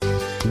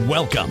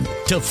Welcome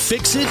to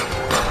Fix It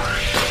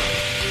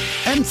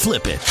and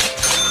Flip It.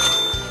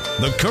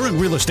 The current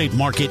real estate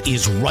market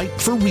is ripe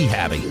for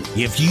rehabbing.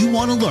 If you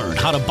want to learn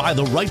how to buy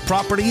the right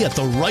property at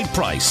the right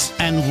price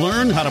and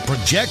learn how to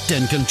project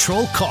and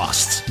control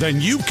costs,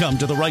 then you've come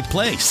to the right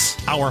place.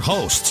 Our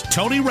host,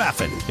 Tony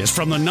Raffin, is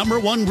from the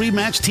 #1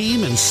 Rematch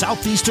team in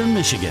southeastern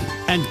Michigan.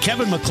 And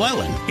Kevin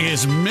McClellan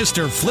is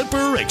Mr.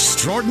 Flipper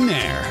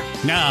Extraordinaire.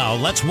 Now,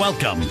 let's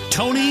welcome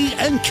Tony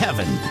and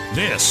Kevin.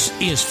 This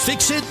is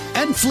Fix It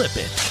and Flip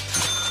It.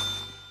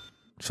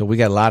 So we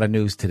got a lot of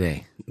news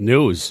today.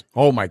 News.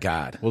 Oh, my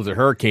God. Well, there's a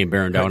hurricane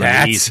bearing down on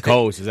the East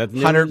Coast. Is that the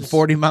news?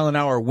 140 mile an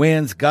hour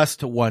winds, gusts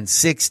to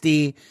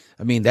 160.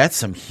 I mean, that's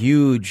some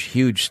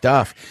huge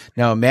stuff.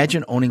 Now,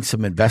 imagine owning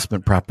some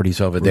investment properties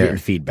over there. Getting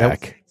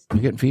feedback. You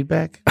getting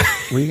feedback?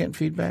 Were you getting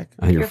feedback?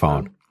 On your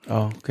phone.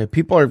 Oh, okay.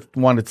 People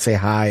wanted to say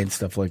hi and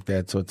stuff like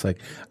that. So it's like,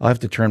 I'll have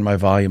to turn my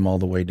volume all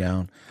the way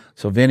down.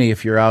 So, Vinny,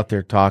 if you're out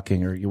there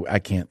talking, I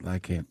can't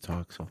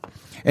talk. So,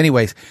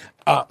 anyways,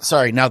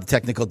 sorry. Now the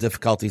technical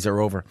difficulties are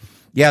over.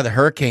 Yeah, the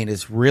hurricane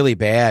is really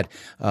bad.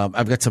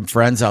 I've got some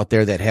friends out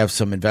there that have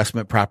some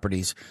investment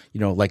properties,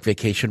 like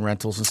vacation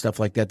rentals and stuff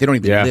like that. They don't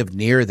even live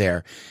near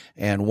there.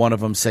 And one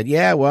of them said,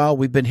 yeah, well,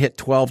 we've been hit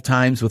 12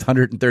 times with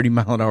 130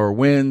 mile an hour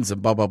winds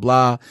and blah, blah,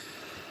 blah.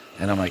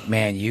 And I'm like,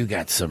 man, you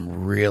got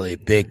some really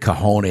big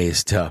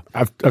cojones to.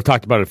 I've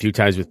talked about it a few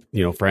times with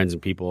friends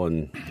and people,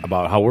 and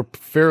about how we're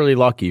fairly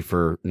lucky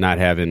for not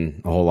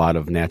having a whole lot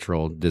of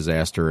natural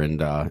disaster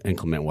and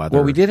inclement weather.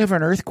 Well, we did have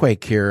an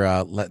earthquake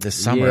here this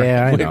summer.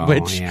 Yeah, I know.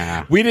 Which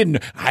we didn't.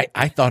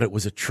 I thought it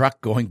was a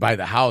truck going by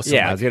the house.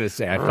 Yeah, I was gonna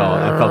say I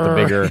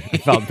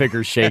felt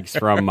bigger shakes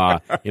from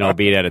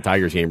being at a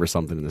Tigers game or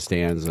something in the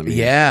stands. I mean,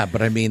 yeah,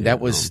 but I mean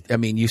that was. I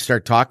mean, you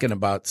start talking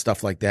about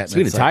stuff like that.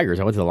 Speaking of Tigers,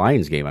 I went to the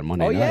Lions game on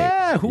Monday night.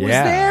 Yeah, who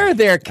was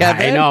there,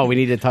 Kevin? I know. We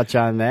need to touch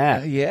on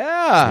that.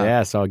 Yeah.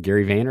 I saw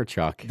Gary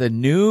Vaynerchuk, the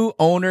new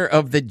owner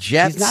of the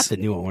Jets. He's not the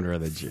new owner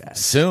of the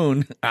Jets.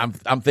 Soon, I'm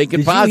thinking.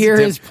 Did positive. you hear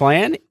his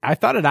plan? I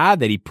thought it odd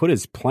that he put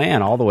his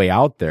plan all the way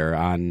out there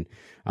on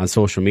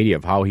social media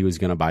of how he was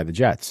going to buy the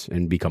Jets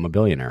and become a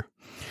billionaire.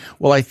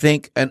 Well, I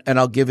think, and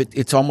I'll give it.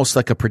 It's almost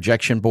like a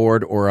projection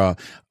board or a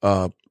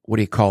what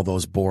do you call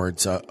those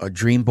boards? A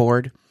dream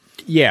board.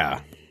 Yeah.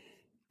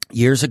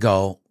 Years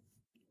ago.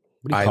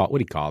 What do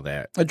you call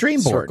that? A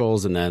dream board.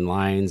 Circles and then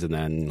lines and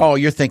then. Oh,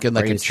 you're thinking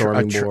like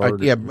board.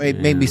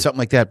 Maybe something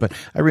like that. But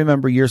I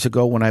remember years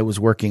ago when I was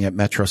working at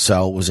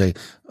MetroCell, was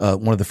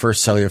one of the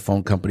first cellular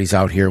phone companies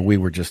out here. We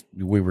were just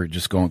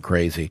going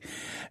crazy,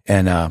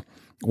 and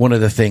one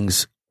of the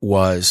things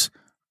was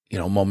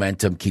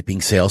momentum, keeping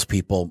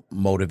salespeople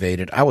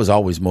motivated. I was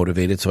always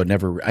motivated, so I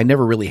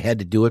never really had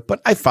to do it,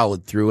 but I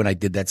followed through and I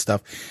did that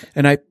stuff,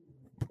 and I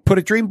put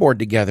a dream board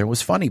together. It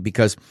was funny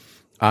because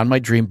on my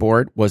dream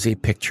board was a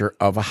picture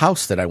of a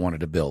house that I wanted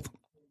to build.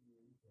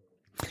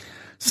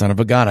 Son of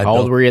a gun. How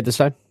old were you at this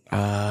time?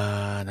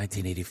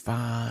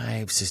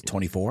 1985. This is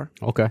 24.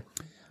 Okay.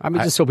 I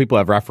mean, just so people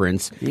have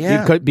reference.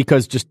 Yeah.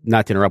 Because just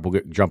not to interrupt, we'll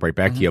jump right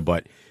back to you,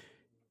 but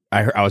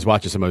I was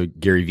watching some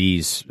of Gary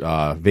V's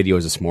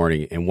videos this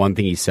morning, and one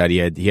thing he said, he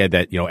had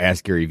that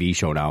Ask Gary V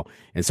show now,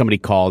 and somebody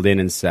called in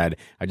and said,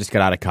 I just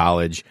got out of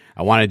college,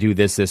 I want to do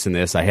this, and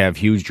this, I have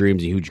huge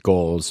dreams and huge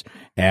goals,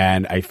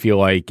 and I feel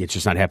like it's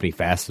just not happening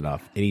fast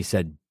enough. And he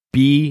said,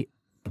 be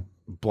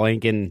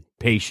blanking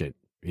patient,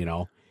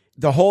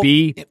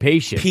 Be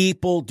patient.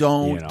 People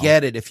don't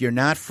get it. If you're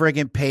not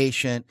friggin'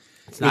 patient,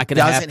 it's not going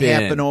to happen. It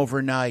doesn't happen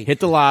overnight.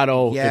 Hit the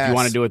lotto if you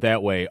want to do it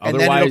that way. And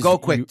otherwise, then it'll go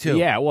quick too.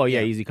 Yeah,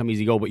 easy come,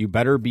 easy go. But you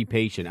better be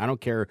patient. I don't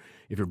care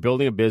if you're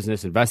building a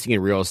business, investing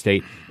in real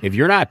estate. If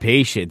you're not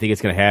patient, think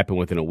it's going to happen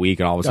within a week,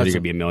 and all of a sudden you're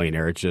going to be a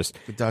millionaire. It's just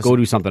go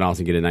do something else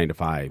and get a 9 to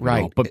 5.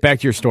 Right. But back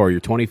to your story. You're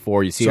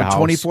 24. You see a house. I'm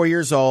 24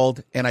 years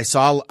old, and I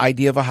saw an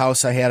idea of a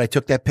house I had. I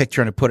took that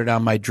picture and I put it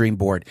on my dream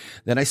board.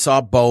 Then I saw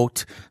a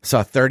boat,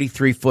 saw a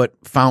 33-foot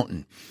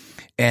fountain.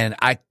 And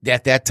at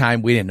that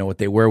time, we didn't know what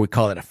they were. We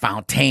called it a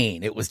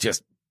fontaine. It was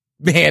just,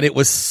 man, it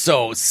was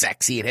so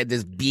sexy. It had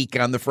this beak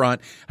on the front.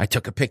 I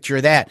took a picture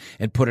of that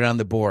and put it on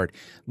the board.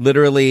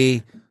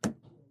 Literally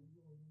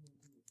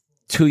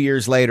 2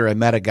 years later, I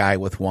met a guy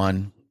with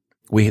one.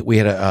 I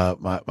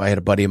had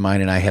a buddy of mine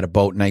and I had a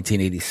boat in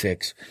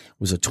 1986. It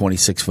was a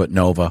 26-foot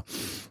Nova,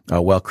 a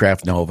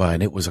Wellcraft Nova,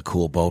 and it was a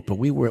cool boat. But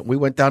we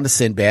went down to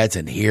Sinbad's,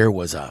 and here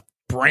was a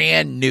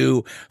brand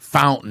new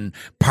fountain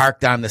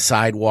parked on the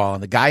sidewall.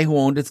 And the guy who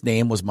owned its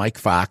name was Mike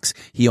Fox.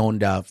 He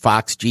owned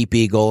Fox Jeep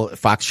Eagle,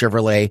 Fox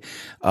Chevrolet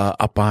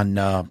up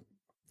on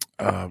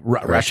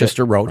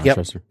Rochester Road.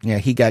 Rochester. Yep. Yeah,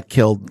 he got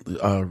killed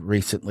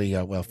recently,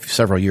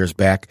 several years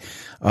back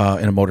in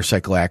a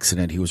motorcycle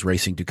accident. He was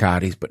racing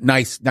Ducatis, but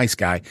nice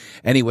guy.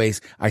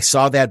 Anyways, I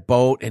saw that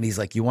boat, and he's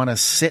like, you want to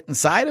sit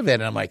inside of it?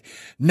 And I'm like,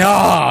 no.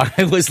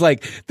 I was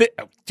like,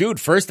 dude,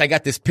 first I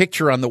got this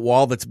picture on the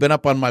wall that's been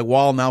up on my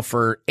wall now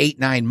for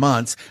 8-9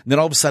 months. And then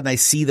all of a sudden I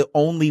see the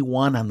only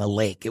one on the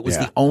lake. It was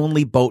the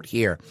only boat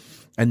here.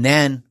 And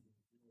then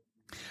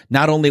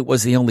not only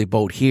was the only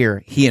boat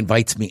here, he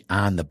invites me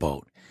on the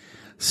boat.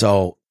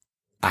 So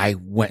I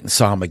went and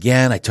saw him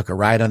again. I took a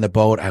ride on the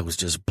boat. I was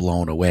just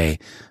blown away.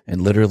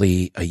 And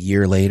literally a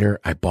year later,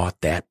 I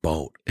bought that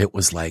boat. It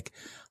was like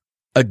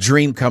a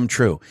dream come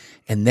true.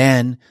 And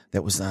then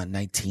that was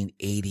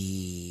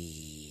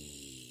 1980.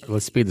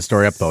 Let's speed the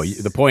story up, though.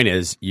 The point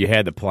is, you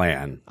had the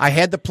plan. I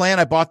had the plan.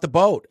 I bought the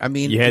boat. I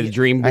mean, You had the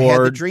dream board. I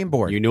had the dream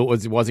board. You knew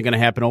it wasn't going to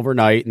happen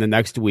overnight. And the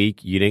next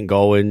week, you didn't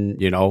go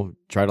and,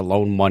 try to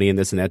loan money and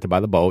this and that to buy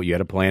the boat. You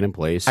had a plan in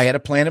place. I had a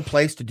plan in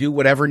place to do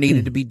whatever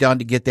needed to be done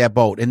to get that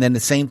boat. And then the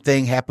same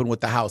thing happened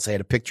with the house. I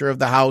had a picture of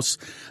the house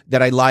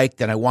that I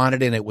liked and I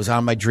wanted, and it was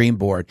on my dream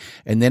board.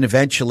 And then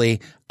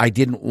eventually I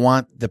didn't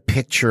want the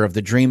picture of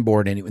the dream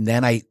board anymore. And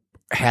then I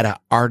had an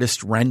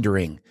artist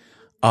rendering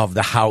of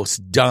the house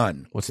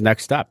done. What's the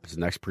next step? It's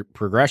the next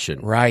progression.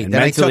 Right. And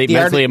Then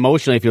mentally,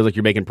 emotionally, it feels like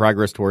you're making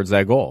progress towards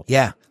that goal.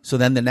 Yeah. So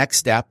then the next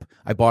step,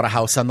 I bought a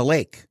house on the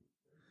lake.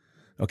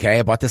 Okay.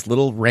 I bought this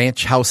little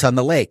ranch house on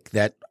the lake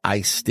that I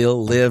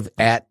still live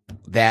at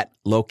that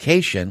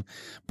location,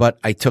 but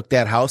I took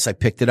that house, I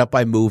picked it up,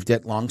 I moved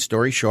it, long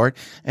story short,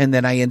 and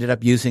then I ended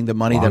up using the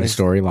money Long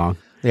story long.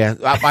 Yeah,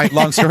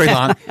 long story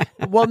long.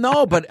 Well,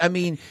 no, but I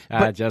mean,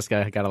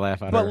 Jessica, I got to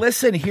laugh at her. But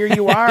listen, here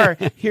you are.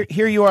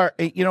 Here you are.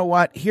 You know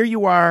what? Here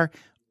you are,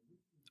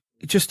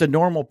 just a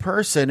normal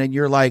person, and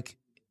you're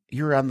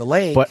on the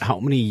lake. But how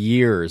many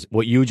years?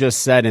 What you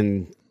just said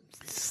in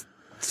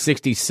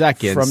 60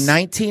 seconds. From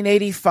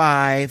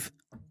 1985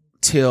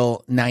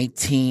 till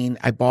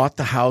I bought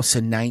the house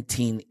in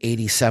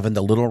 1987,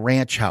 the little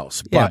ranch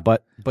house.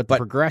 But the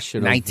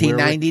progression.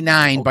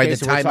 1999, by the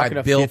time I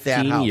built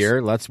that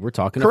house. We're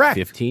talking Correct.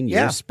 a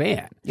 15-year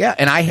span. Yeah,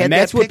 and I had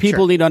that's that what picture.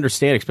 people need to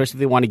understand, especially if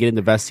they want to get into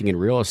investing in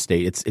real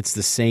estate. It's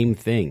the same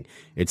thing.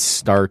 It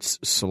starts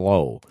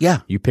slow.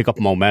 Yeah. You pick up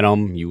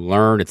momentum, you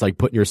learn. It's like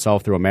putting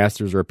yourself through a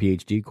master's or a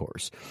PhD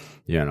course,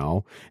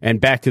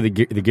 And back to the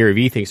Gary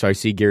Vee thing. So I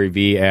see Gary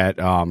Vee at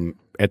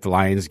the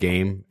Lions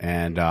game,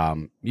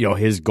 and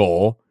his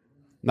goal.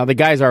 Now the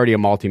guy's already a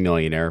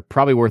multimillionaire,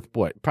 probably worth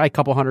what? Probably a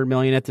couple $100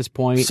 million at this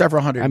point.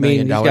 Several $100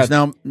 million.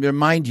 Now,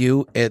 remind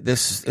you,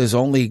 this is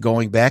only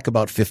going back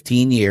about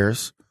 15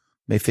 years,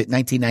 maybe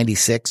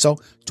 1996, so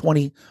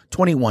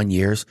 21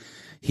 years.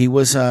 He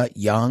was a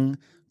young.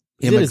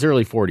 He's in his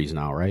early 40s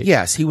now, right?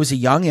 Yes, he was a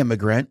young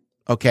immigrant.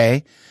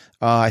 Okay.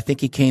 I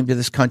think he came to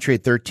this country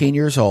at 13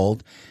 years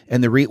old,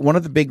 and one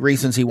of the big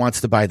reasons he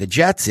wants to buy the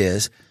Jets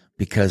is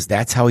because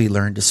that's how he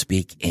learned to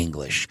speak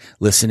English,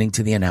 listening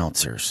to the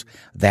announcers.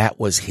 That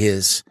was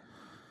his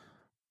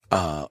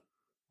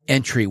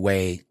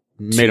entryway.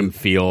 Made him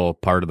feel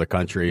part of the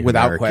country.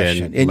 Without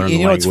American, question. And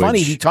it's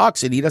funny, he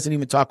talks and he doesn't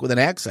even talk with an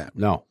accent.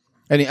 No.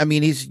 And I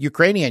mean, he's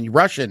Ukrainian,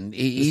 Russian.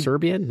 He's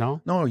Serbian?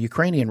 No,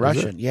 Ukrainian,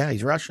 Russian. Yeah,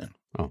 he's Russian.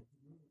 Oh.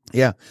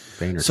 Yeah.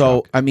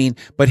 So, I mean,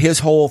 but his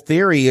whole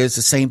theory is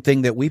the same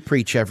thing that we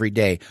preach every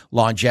day.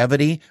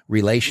 Longevity,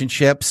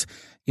 relationships,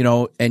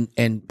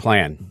 and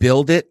plan.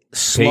 Build it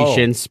slow.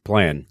 Patience,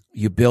 plan.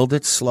 You build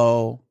it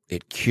slow.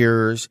 It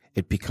cures.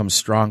 It becomes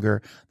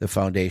stronger. The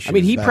foundation. I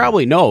mean, he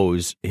probably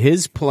knows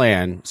his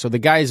plan. So the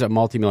guy's a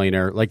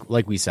multimillionaire.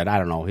 Like we said, I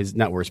don't know. His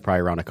net worth's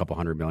probably around a couple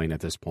 $100 million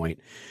at this point.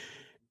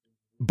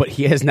 But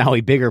he has now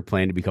a bigger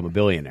plan to become a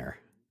billionaire.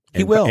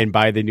 He will, and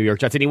buy the New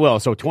York Jets, and he will.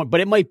 So, but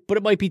it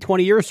might be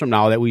 20 years from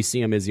now that we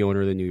see him as the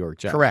owner of the New York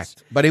Jets.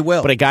 Correct, but he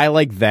will. But a guy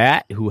like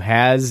that who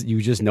you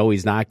just know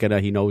he's not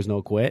gonna. He knows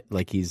no quit.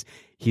 Like he's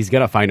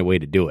gonna find a way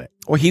to do it.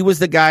 Or he was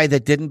the guy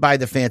that didn't buy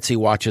the fancy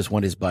watches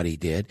when his buddy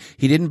did.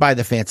 He didn't buy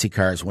the fancy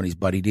cars when his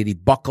buddy did. He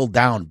buckled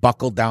down,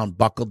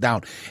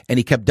 and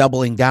he kept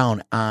doubling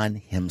down on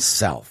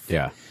himself.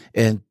 Yeah,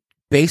 and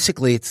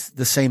basically, it's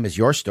the same as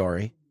your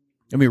story.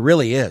 I mean, it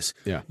really is.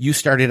 Yeah, you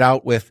started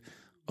out with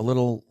a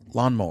little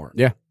lawnmower.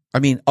 Yeah. I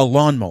mean, a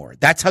lawnmower.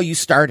 That's how you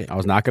started. I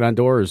was knocking on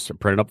doors,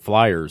 printing up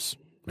flyers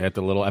at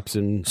the little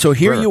Epson. So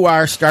here you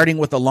are starting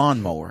with a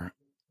lawnmower,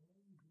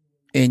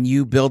 and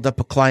you build up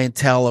a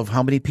clientele of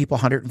how many people?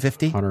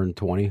 150?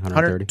 120,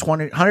 130.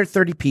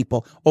 130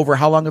 people over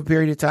how long a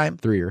period of time?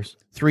 3 years.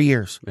 3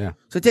 years. Yeah.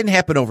 So it didn't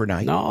happen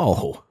overnight.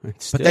 No.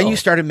 But then you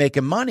started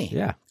making money.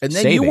 Yeah. And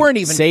then you weren't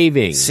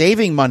even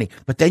saving money.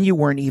 But then you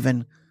weren't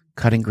even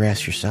cutting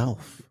grass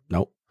yourself.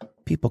 Nope.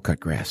 People cut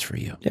grass for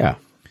you. Yeah.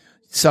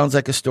 Sounds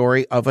like a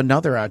story of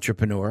another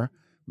entrepreneur,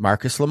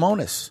 Marcus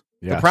Lemonis,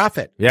 the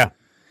prophet. Yeah.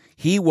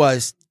 He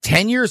was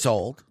 10 years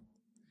old,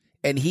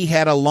 and he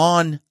had a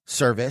lawn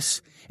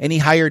service, and he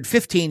hired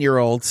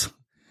 15-year-olds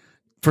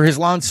for his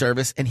lawn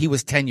service, and he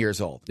was 10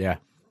 years old. Yeah.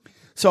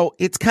 So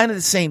it's kind of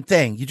the same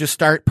thing. You just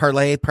start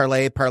parlay, and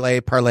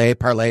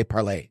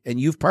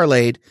you've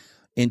parlayed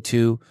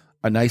into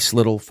a nice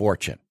little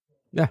fortune.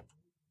 Yeah.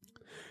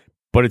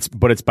 But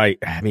it's by,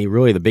 I mean,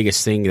 really the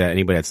biggest thing that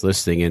anybody that's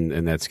listening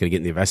and that's going to get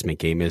in the investment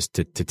game is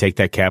to take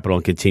that capital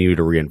and continue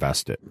to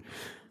reinvest it.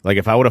 Like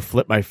if I would have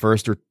flipped my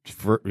first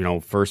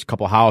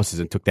couple houses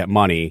and took that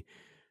money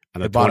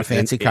and bought a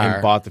fancy car,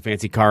 and bought the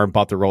fancy car and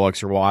bought the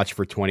Rolex or watch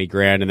for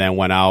 $20,000 and then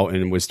went out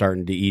and was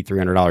starting to eat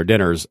 $300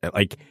 dinners,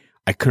 like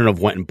I couldn't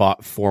have went and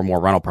bought 4 more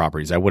rental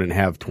properties. I wouldn't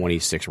have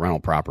 26 rental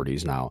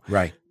properties now.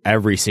 Right.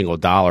 Every single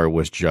dollar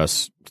was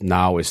just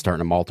now is starting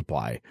to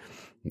multiply.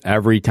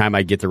 Every time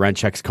I get the rent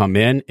checks come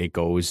in, it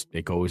goes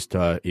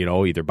to,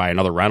 either buy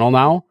another rental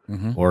now,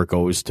 or it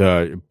goes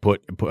to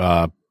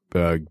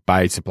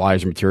buy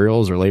supplies or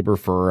materials or labor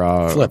for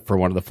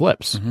one of the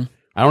flips.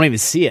 I don't even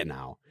see it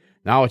now.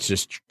 Now it's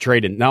just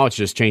trading. Now it's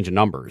just changing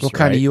numbers. Well,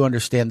 kind of you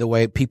understand the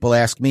way people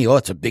ask me, oh,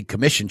 it's a big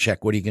commission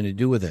check. What are you going to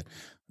do with it?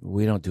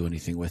 We don't do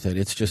anything with it.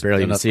 It's just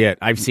barely even see it.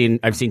 I've seen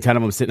 10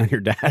 of them sitting on your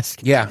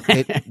desk. Yeah,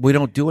 we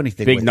don't do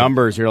anything. Big with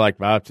numbers. You're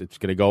like, well, it's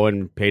going to go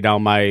and pay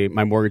down my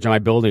mortgage on my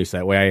building, so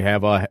that way I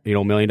have a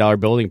 $1 million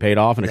building paid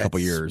off in a couple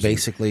years.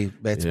 Basically,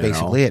 that's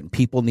basically it. And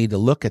people need to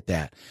look at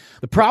that.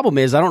 The problem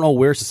is, I don't know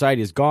where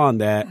society has gone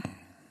that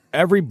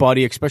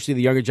everybody, especially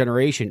the younger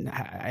generation,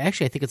 I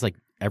think it's like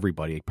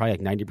everybody, probably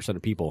like 90%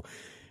 of people,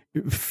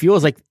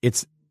 feels like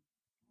it's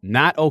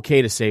not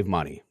okay to save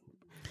money.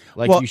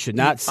 Like, you should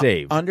not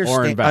save or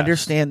invest.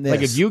 Understand this.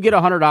 Like, if you get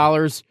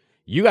 $100,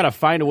 you got to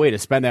find a way to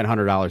spend that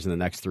 $100 in the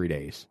next 3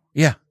 days.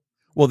 Yeah.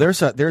 Well,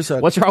 there's a.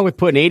 What's wrong with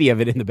putting 80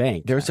 of it in the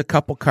bank? There's a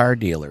couple car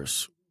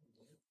dealers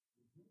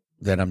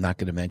that I'm not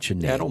going to mention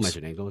names. Yeah, don't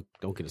mention names.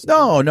 Don't get us.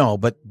 No.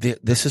 But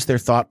this is their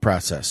thought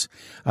process.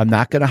 I'm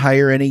not going to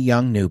hire any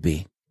young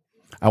newbie.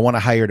 I want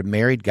to hire a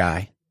married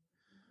guy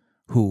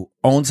who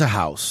owns a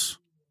house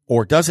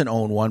or doesn't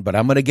own one, but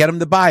I'm going to get him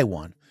to buy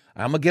one.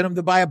 I'm going to get him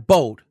to buy a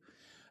boat.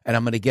 And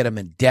I'm going to get him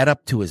in debt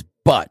up to his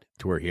butt.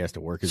 To where he has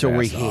to work his ass off. So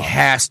where he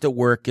has to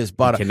work his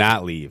butt off. He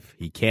cannot leave.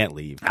 He can't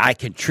leave. I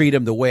can treat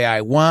him the way I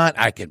want.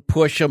 I can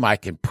push him. I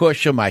can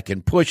push him. I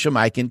can push him.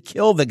 I can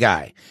kill the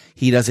guy.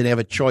 He doesn't have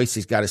a choice.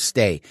 He's got to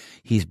stay.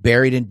 He's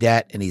buried in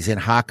debt, and he's in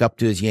hock up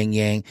to his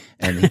yin-yang.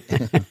 And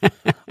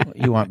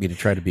you want me to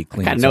try to be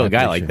clean. I know a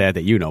guy like that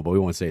you know, but we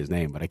won't say his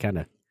name. But I kind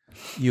of...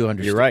 You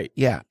understand. You're right.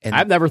 Yeah. And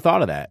I've never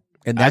thought of that.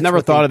 And I've never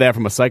thought of that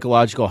from a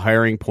psychological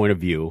hiring point of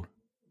view.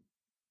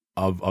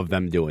 Of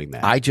them doing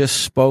that. I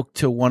just spoke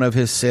to one of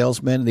his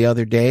salesmen the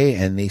other day,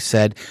 and he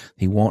said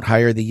he won't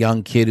hire the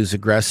young kid who's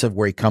aggressive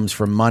where he comes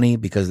from money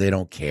because they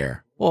don't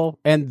care. Well,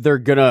 and they're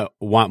going to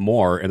want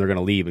more, and they're going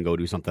to leave and go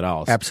do something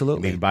else.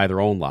 Absolutely. Maybe buy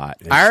their own lot.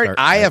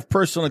 I have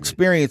personal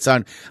experience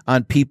on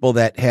people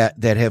that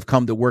have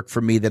come to work for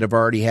me that have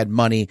already had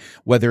money,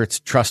 whether it's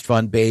trust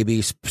fund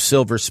babies,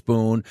 silver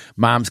spoon,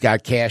 mom's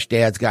got cash,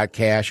 dad's got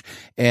cash,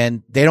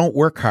 and they don't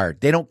work hard.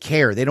 They don't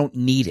care. They don't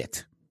need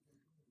it.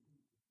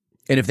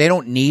 And if they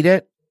don't need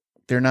it,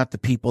 they're not the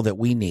people that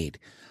we need.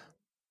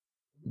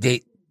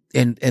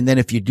 And then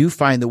if you do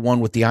find the one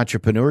with the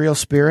entrepreneurial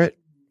spirit,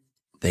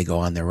 they go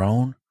on their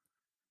own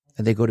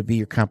and they go to be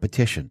your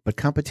competition. But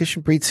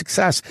competition breeds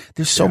success.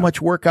 There's so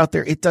much work out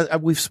there.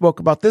 We've spoke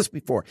about this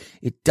before.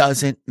 It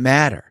doesn't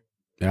matter.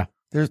 Yeah.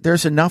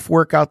 There's enough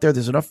work out there.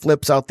 There's enough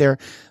flips out there.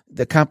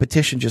 The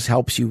competition just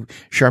helps you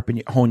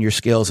hone your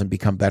skills and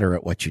become better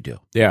at what you do.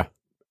 Yeah.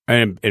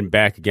 And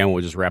back again,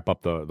 we'll just wrap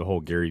up the whole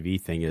Gary Vee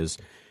thing is,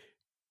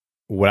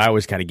 what I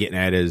was kind of getting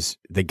at is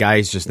the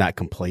guy's just not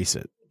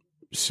complacent.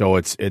 So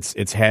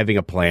it's having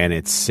a plan,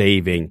 it's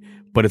saving,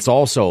 but it's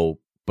also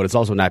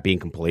not being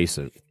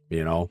complacent,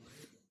 you know.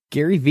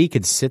 Gary Vee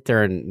could sit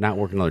there and not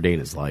work another day in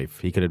his life.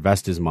 He could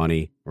invest his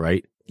money,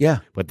 right? Yeah.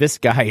 But this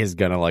guy is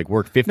going to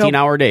work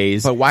 15-hour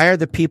days. But why are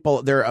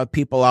there are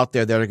people out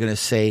there that are going to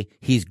say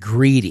he's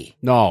greedy?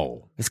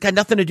 No. It's got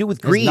nothing to do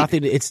with greed.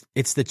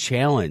 It's the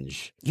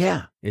challenge.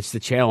 Yeah. It's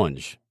the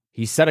challenge.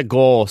 He set a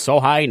goal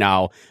so high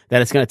now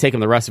that it's going to take him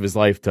the rest of his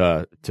life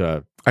to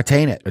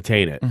attain it,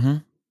 mm-hmm.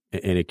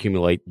 and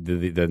accumulate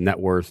the net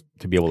worth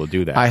to be able to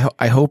do that.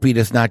 I hope he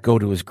does not go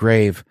to his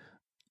grave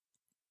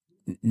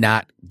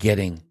not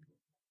getting.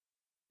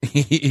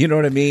 You know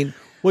what I mean?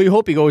 Well, you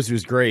hope he goes to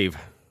his grave.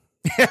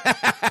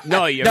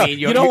 No, you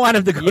don't want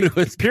him to go to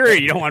his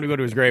period. You don't want him to go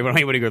to his grave. I don't want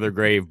anybody to go to their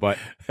grave. But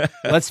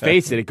let's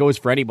face it, it goes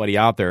for anybody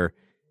out there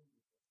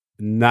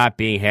not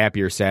being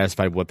happy or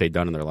satisfied with what they've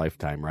done in their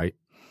lifetime, right?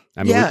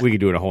 I mean, we could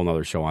do a whole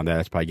nother show on that.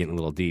 That's probably getting a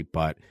little deep,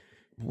 but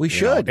we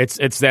should.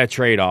 It's that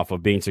trade-off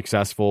of being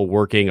successful,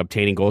 working,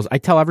 obtaining goals. I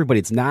tell everybody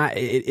it's not.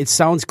 It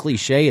sounds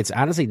cliche. It's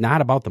honestly not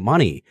about the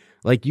money.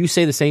 Like you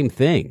say the same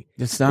thing.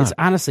 It's not. It's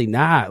honestly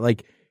not.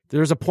 Like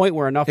there's a point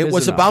where enough. It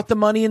was enough. about the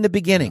money in the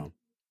beginning. You know?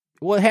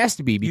 Well, it has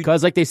to be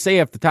because, like they say,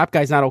 if the top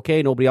guy's not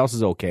okay, nobody else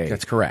is okay.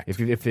 That's correct.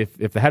 If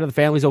the head of the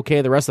family's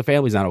okay, the rest of the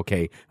family's not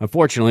okay.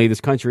 Unfortunately,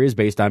 this country is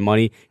based on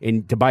money,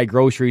 and to buy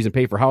groceries and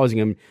pay for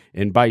housing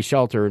and buy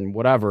shelter and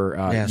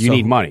whatever, you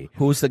need money.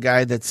 Who's the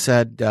guy that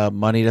said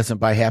money doesn't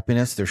buy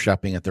happiness? They're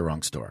shopping at the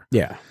wrong store.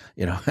 Yeah,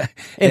 you know,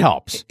 it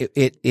helps.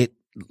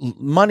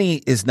 Money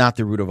is not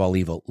the root of all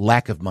evil.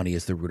 Lack of money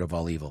is the root of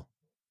all evil.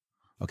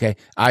 Okay,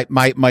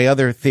 my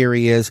other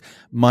theory is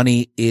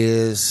money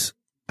is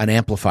an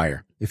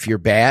amplifier. If you're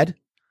bad,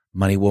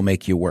 money will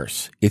make you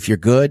worse. If you're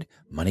good,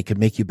 money can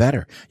make you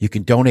better. You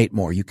can donate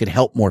more. You can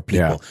help more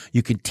people. Yeah.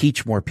 You can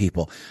teach more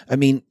people. I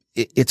mean,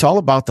 it's all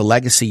about the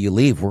legacy you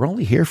leave. We're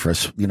only here for,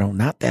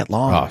 not that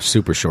long. Oh,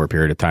 super short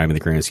period of time in the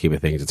grand scheme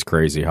of things. It's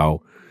crazy how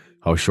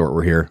short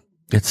we're here.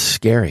 It's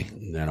scary.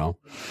 You know?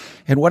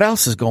 And what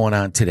else is going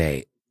on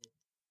today?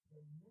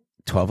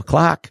 12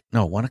 o'clock.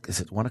 No, is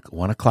it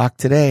 1 o'clock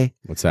today?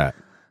 What's that?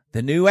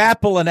 The new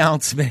Apple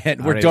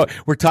announcement.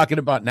 We're talking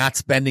about not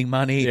spending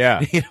money.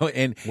 Yeah.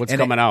 And what's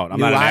coming out? I'm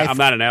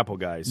not an Apple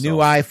guy. So. New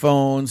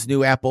iPhones,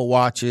 new Apple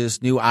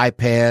Watches, new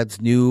iPads,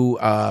 new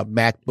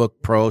MacBook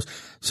Pros.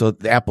 So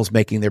Apple's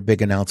making their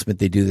big announcement.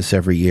 They do this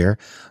every year.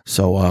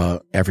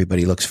 So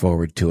everybody looks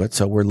forward to it.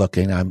 So we're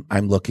looking.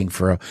 I'm looking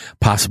for a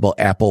possible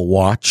Apple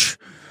Watch.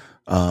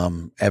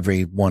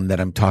 Everyone that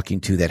I'm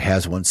talking to that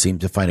has one seems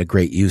to find a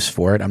great use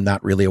for it. I'm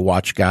not really a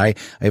watch guy.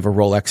 I have a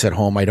Rolex at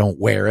home. I don't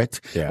wear it.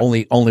 Yeah.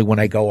 Only when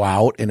I go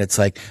out. And it's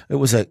like, it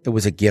was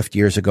a gift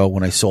years ago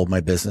when I sold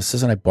my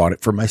businesses, and I bought it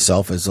for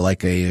myself as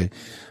like a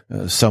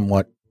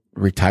somewhat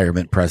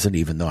retirement present,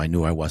 even though I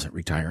knew I wasn't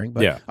retiring,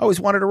 but I always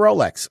wanted a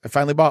Rolex. I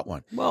finally bought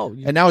one. Well,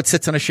 and now it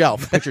sits on a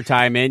shelf. Put your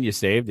time in, you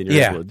saved, and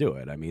you're able to do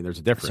it. I mean, there's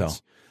a difference.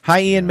 So,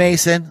 hi, Ian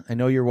Mason. I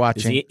know you're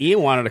watching.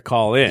 Ian wanted to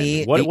call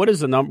in. What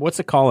is the number? What's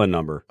the call-in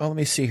number? Oh, let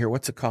me see here.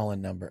 What's the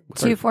call-in number?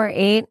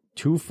 248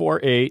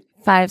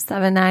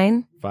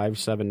 579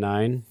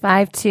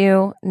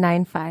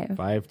 5295.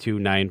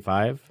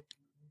 5295.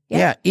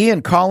 Yeah,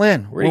 Ian, call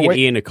in. We're going to get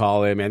Ian to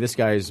call in, man. This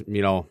guy's,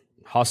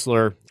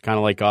 hustler, kind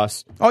of like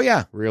us. Oh,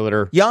 yeah.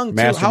 Realtor. Young,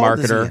 master How marketer. old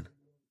is Ian?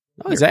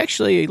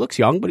 No, he looks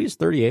young, but he's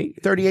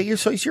 38. 38 years,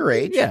 so he's your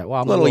age. Yeah,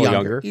 well, I'm a little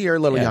younger. You're a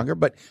little younger,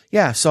 but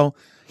yeah, so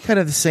kind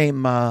of the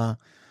same.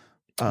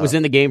 Was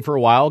in the game for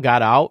a while,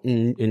 got out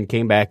and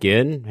came back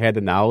in, had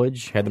the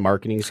knowledge, had the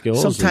marketing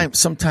skills.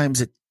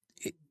 Sometimes it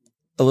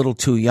a little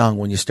too young.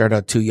 When you start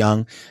out too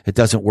young, it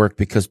doesn't work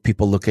because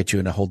people look at you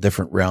in a whole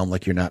different realm,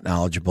 like you're not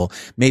knowledgeable.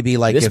 Maybe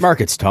like this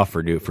market's tough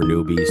for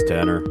newbies to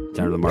enter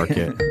the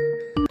market.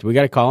 Do we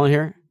got a call in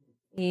here?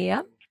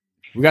 Yep.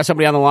 We got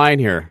somebody on the line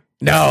here.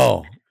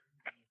 No.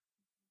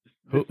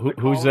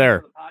 Who's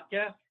there?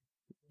 The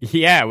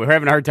Yeah, we're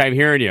having a hard time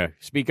hearing you.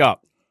 Speak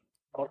up.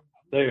 oh,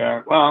 there you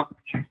are. Well,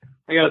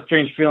 I got a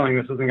strange feeling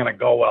this isn't going to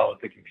go well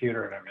with the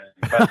computer and everything.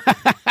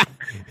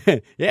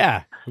 But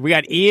Yeah, we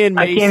got Ian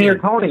Mason. I can't hear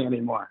Tony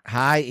anymore.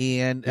 Hi,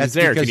 Ian. That's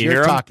there. because Can you you're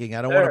hear him? talking.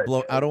 I don't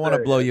want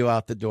to blow you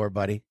out the door,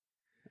 buddy.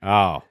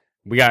 Oh,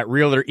 we got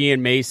realtor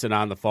Ian Mason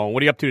on the phone.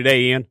 What are you up to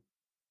today, Ian?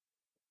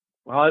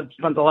 Well, I've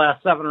spent the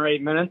last 7 or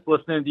 8 minutes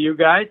listening to you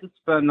guys. It's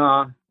been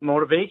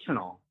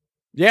motivational.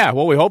 Yeah,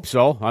 well, we hope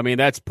so. I mean,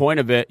 that's the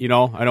point of it. I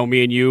know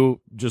me and you,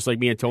 just like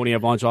me and Tony,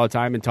 have lunch all the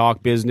time and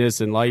talk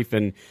business and life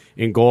and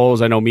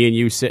goals. I know me and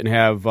you sit and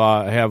have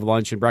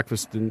lunch and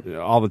breakfast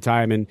all the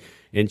time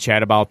and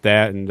chat about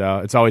that. And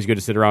it's always good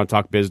to sit around and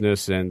talk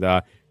business and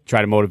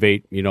try to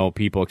motivate,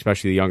 people,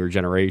 especially the younger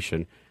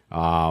generation.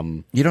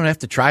 You don't have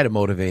to try to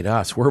motivate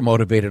us. We're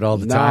motivated all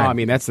the time. No, I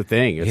mean, that's the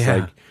thing.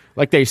 It's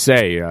like they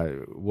say,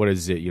 what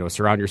is it?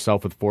 Surround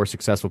yourself with 4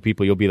 successful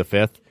people, you'll be the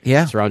 5th.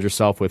 Yeah. Surround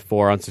yourself with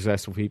 4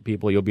 unsuccessful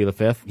people, you'll be the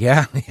 5th.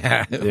 Yeah.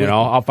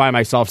 I'll find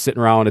myself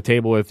sitting around a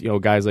table with,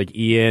 guys like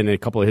Ian and a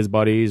couple of his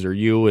buddies, or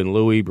you and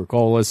Louis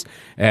Bricolas.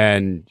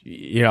 And,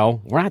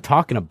 we're not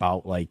talking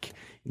about like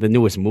the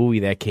newest movie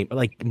that came,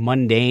 like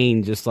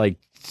mundane, just like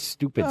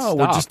stupid stuff.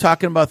 We're just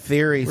talking about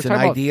theories and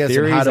ideas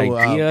and how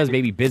to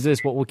maybe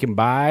business, what we can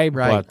buy.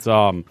 Right.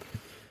 But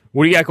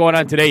what do you got going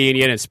on today, Ian?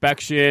 You had an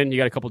inspection. You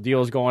got a couple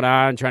deals going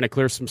on, trying to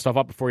clear some stuff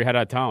up before you head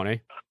out of town, eh?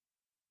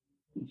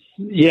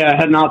 Yeah,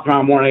 heading out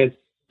tomorrow morning. It's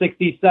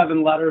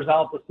 67 letters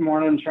out this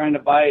morning, trying to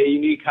buy a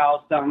unique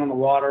house down on the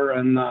water.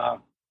 And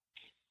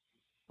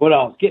what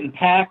else? Getting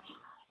packed,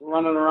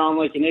 running around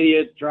like an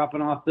idiot,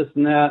 dropping off this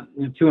and that.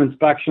 2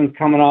 inspections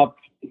coming up,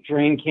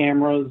 drain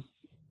cameras.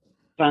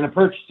 Sign a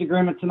purchase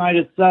agreement tonight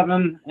at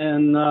 7,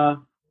 and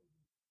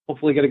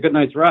hopefully get a good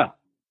night's rest.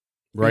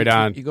 Right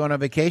on. You going on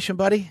vacation,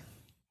 buddy?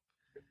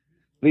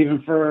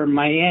 Leaving for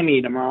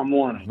Miami tomorrow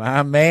morning.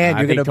 My man,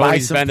 you're going to buy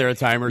some. Been there a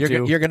time or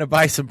two. You're going to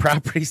buy some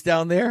properties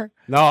down there?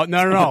 No.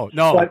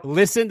 What?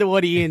 Listen to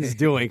what Ian's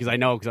doing, because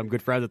I'm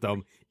good friends with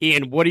him.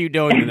 Ian, what are you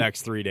doing in the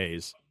next 3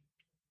 days?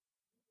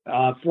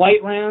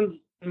 Flight lands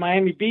in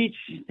Miami Beach,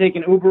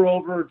 taking Uber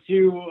over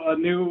to a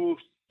new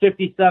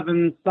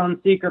 57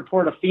 Sunseeker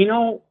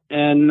Portofino,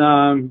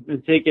 and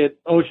take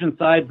it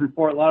oceanside from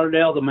Fort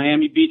Lauderdale to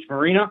Miami Beach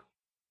Marina,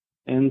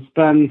 and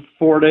spend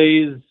 4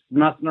 days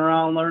messing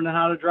around learning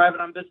how to drive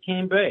it on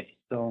Biscayne Bay.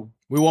 So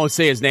we won't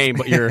say his name,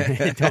 but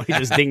Tony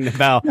just ding the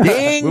bell.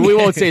 Ding! We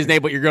won't say his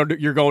name, but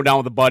you're going down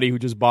with a buddy who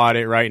just bought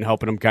it, right, and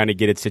helping him kind of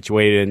get it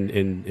situated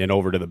and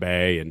over to the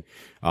bay,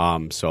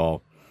 and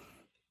so.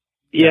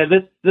 Yeah,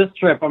 this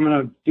trip I'm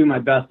going to do my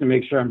best to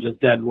make sure I'm just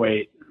dead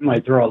weight.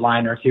 Might throw a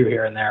line or two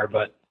here and there,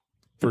 but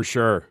for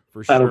sure.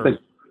 I don't think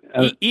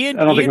Ian,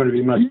 I don't think it would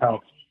be much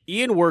help.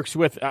 Ian works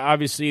with,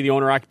 obviously, the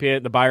owner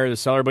occupant, the buyer, the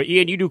seller. But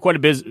Ian, you do quite a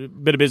bit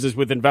of business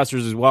with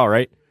investors as well,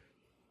 right?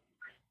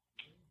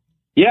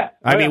 Yeah.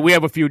 I mean, we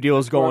have a few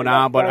deals going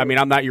on, but I mean,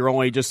 I'm not your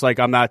only. Just like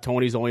I'm not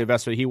Tony's only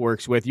investor he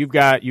works with. You've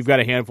got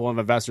a handful of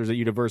investors that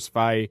you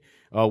diversify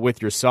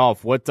with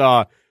yourself.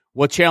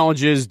 What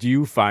challenges do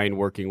you find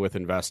working with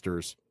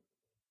investors,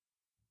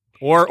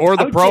 or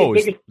the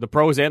pros, the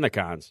pros and the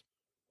cons?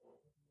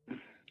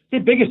 The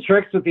biggest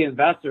tricks with the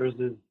investors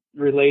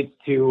relates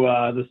to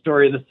the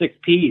story of the 6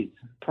 Ps.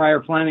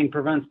 Prior planning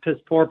prevents piss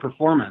poor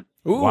performance.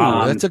 Ooh,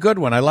 wow. That's a good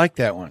one. I like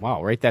that one.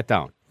 Wow, write that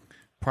down.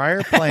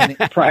 Prior planning.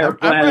 Prior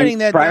I'm writing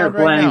that down right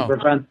planning now.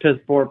 prevents piss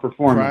poor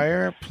performance.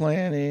 Prior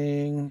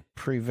planning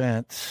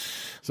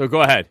prevents. So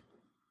go ahead.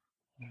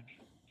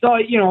 So,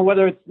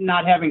 whether it's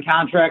not having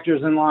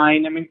contractors in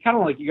line, I mean, kind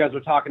of like you guys were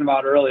talking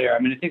about earlier. I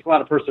mean, it takes a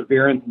lot of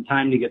perseverance and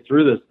time to get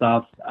through this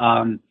stuff.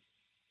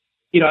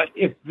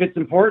 If it's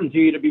important to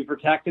you to be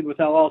protected with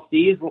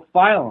LLCs, we'll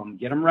file them,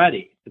 get them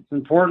ready. If it's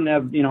important to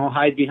have,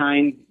 hide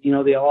behind, the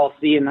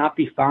LLC and not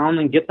be found,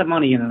 and get the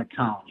money in an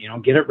account,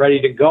 get it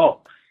ready to go.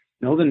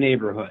 Know the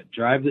neighborhood,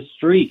 drive the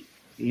street,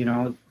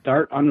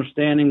 start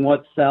understanding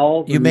what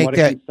sells. You make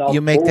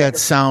that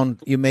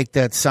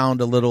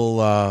sound a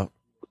little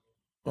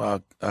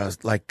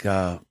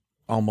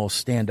almost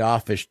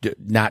standoffish,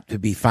 not to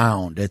be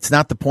found. It's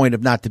not the point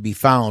of not to be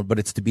found, but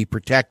it's to be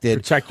protected.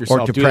 Protect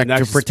yourself. Or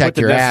to protect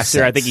your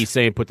assets. I think he's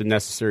saying put the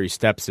necessary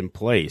steps in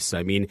place.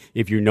 I mean,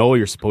 if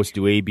you're supposed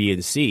to do A, B,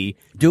 and C,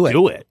 do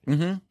it.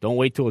 Mm-hmm. Don't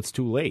wait till it's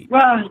too late.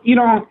 Well,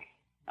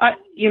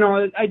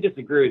 I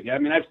disagree with you. I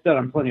mean, I've stood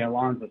on plenty of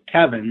lawns with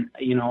Kevin,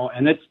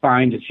 and it's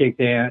fine to shake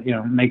the hand,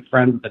 make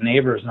friends with the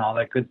neighbors and all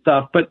that good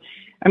stuff. But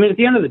I mean, at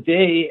the end of the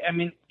day, I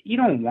mean, you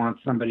don't want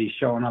somebody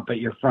showing up at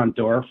your front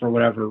door for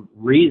whatever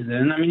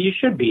reason. I mean, you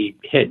should be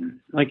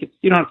hidden.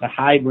 You don't have to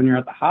hide when you're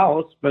at the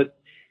house, but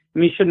I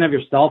mean, you shouldn't have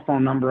your cell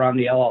phone number on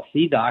the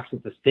LLC docs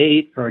at the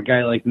state for a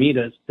guy like me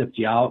to sift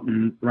you out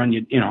and run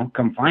you,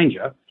 come find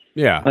you.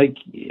 Yeah.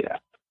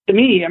 To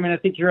me, I mean, I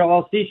think your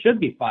LLC should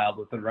be filed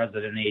with a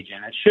resident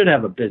agent. It should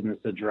have a business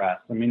address.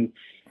 I mean,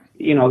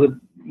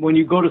 when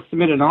you go to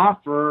submit an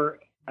offer,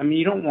 I mean,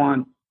 you don't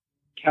want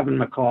Kevin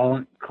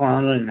McClellan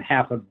and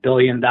 $500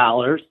 million,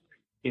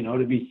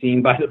 to be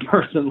seen by the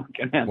person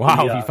looking at.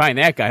 Wow, if you find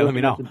that guy, let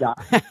me know.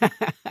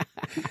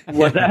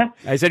 What's that?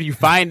 I said, if you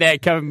find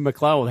that Kevin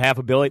McClellan with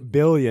 $500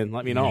 million,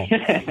 let me know.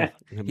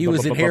 He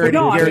was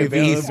inheriting Gary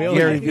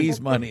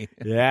V's money.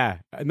 Yeah.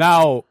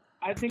 Now,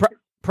 I think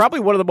probably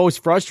one of the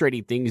most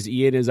frustrating things,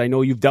 Ian, is I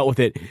know you've dealt with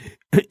it,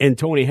 and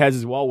Tony has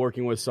as well,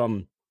 working with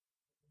some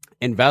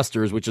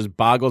investors, which just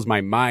boggles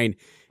my mind,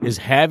 is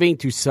having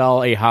to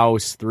sell a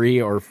house 3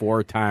 or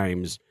 4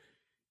 times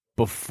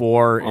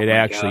before it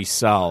actually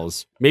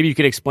sells. Maybe you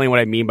could explain what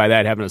I mean by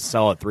that, having to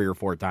sell it 3 or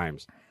 4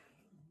 times.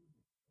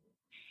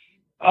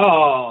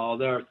 Oh,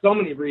 there are so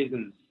many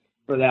reasons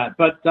for that.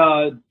 But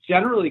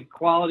generally,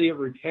 quality of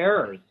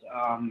repairs.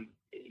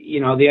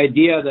 The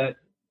idea that,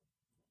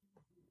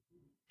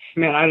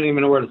 man, I don't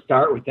even know where to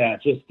start with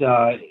that. Just,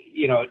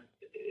 you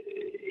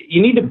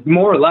need to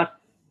more or less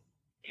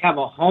have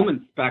a home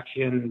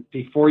inspection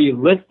before you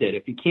list it.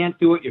 If you can't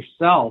do it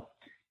yourself,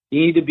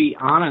 you need to be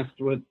honest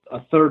with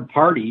a third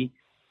party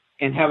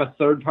and have a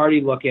third party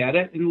look at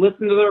it and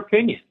listen to their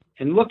opinion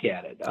and look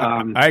at it.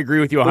 I agree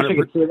with you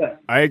 100%.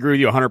 I agree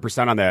with you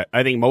 100% on that.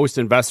 I think most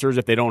investors,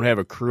 if they don't have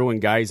a crew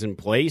and guys in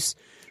place,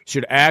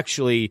 should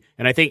actually,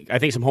 and I think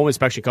some home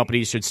inspection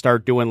companies should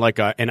start doing like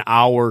an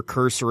hour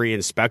cursory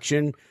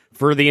inspection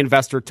for the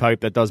investor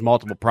type that does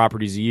multiple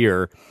properties a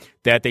year,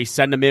 that they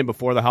send them in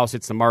before the house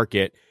hits the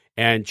market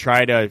and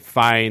try to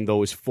find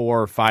those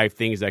 4 or 5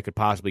 things that could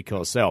possibly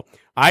kill a sale.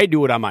 I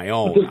do it on my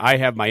own. I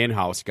have my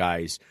in-house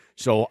guys.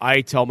 So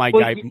I tell my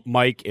guy,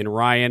 Mike and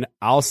Ryan,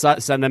 I'll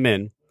send them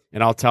in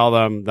and I'll tell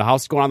them the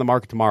house is going on the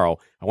market tomorrow.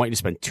 I want you to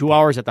spend 2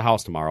 hours at the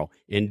house tomorrow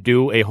and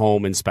do a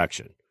home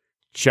inspection.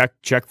 Check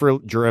for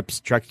drips,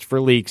 check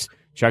for leaks,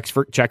 check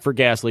for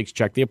gas leaks,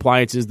 check the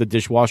appliances, the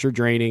dishwasher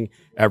draining,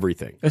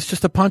 everything. It's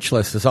just a punch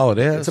list is all it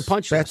is. It's a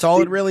punch list. That's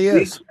all it really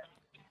is.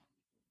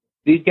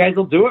 These guys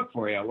will do it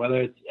for you.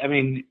 Whether it's, I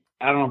mean,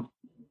 I don't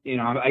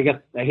know, I guess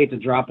I hate to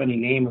drop any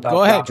name without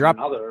Go ahead, drop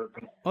another.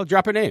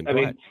 Drop a name. I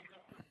mean,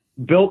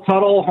 Bill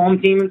Tuttle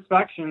Home Team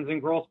Inspections in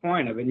Grosse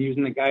Pointe. I've been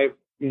using the guy,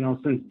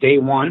 since day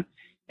one,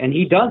 and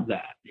he does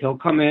that. He'll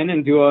come in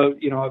and do a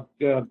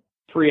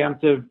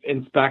preemptive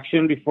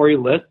inspection before you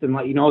list and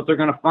let you know what they're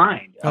going to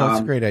find. Oh,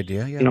 that's a great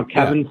idea. Yeah.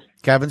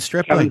 Kevin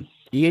Stripling.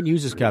 Ian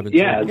uses Kevin.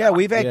 Yeah,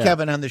 we've had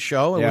Kevin on the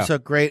show. It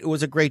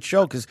was a great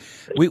show because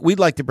we'd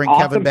like to bring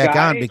Kevin back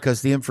on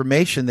because the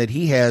information that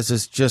he has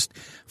is just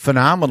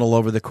phenomenal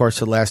over the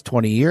course of the last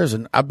 20 years,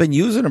 and I've been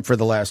using him for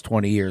the last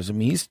 20 years. I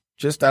mean, he's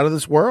just out of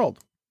this world.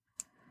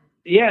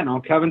 Yeah,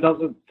 no, Kevin does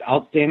an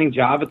outstanding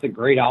job. It's a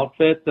great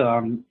outfit.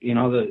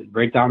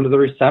 Right down to the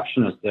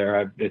receptionist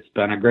there. It's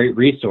been a great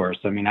resource.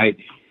 I mean, I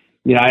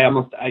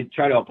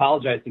try to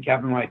apologize to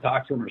Kevin when I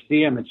talk to him or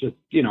see him. It's just,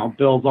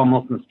 Bill's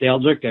almost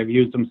nostalgic. I've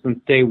used him since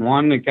day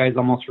one. The guy's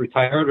almost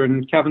retired,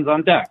 and Kevin's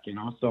on deck,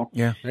 so.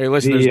 Yeah. Hey,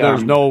 listen,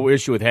 there's no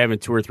issue with having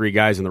 2 or 3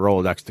 guys in the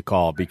Rolodex to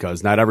call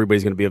because not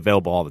everybody's going to be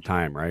available all the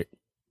time, right?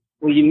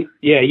 Well, you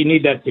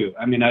need that too.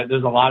 I mean,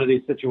 there's a lot of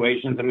these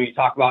situations. I mean, you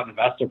talk about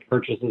investor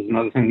purchases.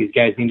 Another thing these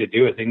guys need to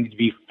do is they need to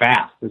be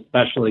fast,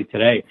 especially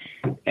today.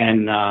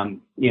 And,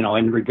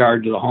 in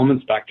regard to the home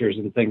inspectors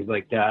and things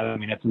like that, I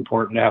mean, it's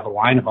important to have a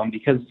line of them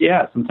because,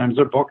 sometimes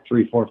they're booked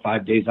 3, 4,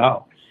 5 days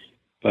out.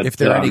 But if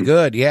they're any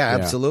good,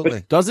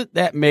 absolutely. But doesn't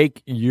that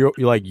make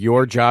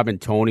your job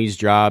and Tony's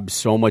job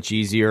so much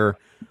easier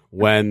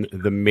when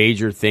the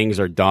major things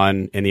are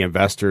done and the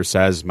investor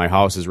says, my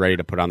house is ready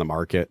to put on the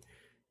market?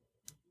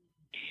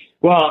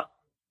 Well,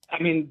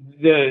 I mean,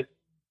 the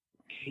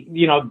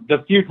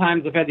few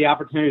times I've had the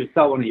opportunity to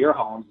sell one of your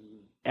homes,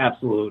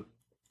 absolute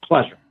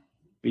pleasure,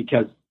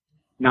 because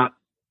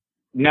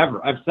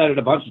never, I've said it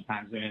a bunch of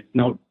times, and it's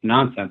no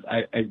nonsense.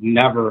 I've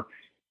never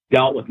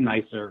dealt with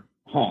nicer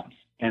homes,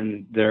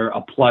 and they're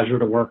a pleasure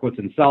to work with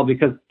and sell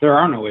because there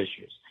are no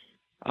issues.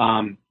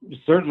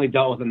 Certainly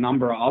dealt with a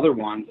number of other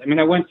ones. I mean,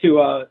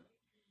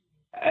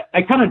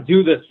 I kind of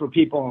do this for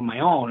people on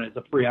my own as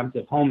a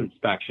preemptive home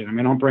inspection. I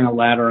mean, I don't bring a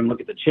ladder and look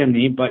at the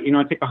chimney, but,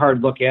 I take a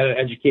hard look at it,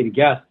 educate a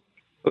guest.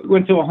 But we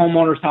went to a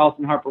homeowner's house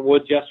in Harper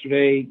Woods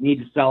yesterday, need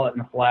to sell it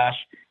in a flash.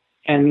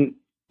 And,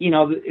 you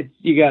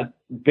got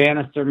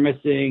banister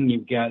missing,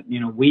 you've got,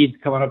 weeds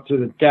coming up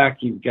through the deck,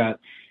 you've got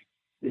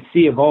the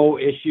C of O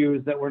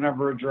issues that were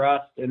never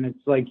addressed. And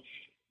it's like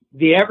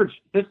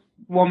this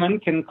woman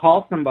can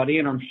call somebody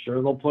and I'm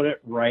sure they'll put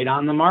it right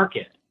on the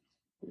market.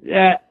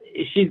 That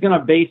she's going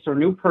to base her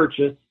new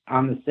purchase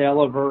on the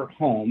sale of her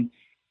home,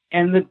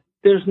 and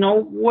there's no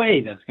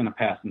way that's going to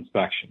pass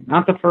inspection.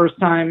 Not the first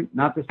time,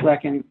 not the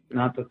second,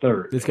 not the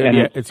third. It's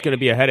going to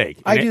be a headache.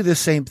 I do the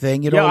same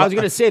thing. I was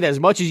going to say that as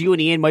much as you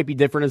and Ian might be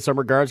different in some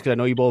regards, because I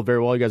know you both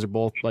very well. You guys are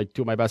both like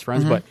two of my best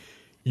friends, but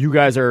you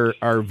guys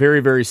are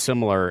very, very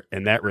similar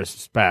in that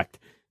respect.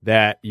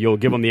 That you'll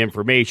give them the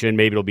information,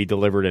 maybe it'll be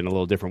delivered in a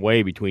little different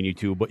way between you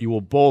two, but you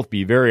will both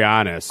be very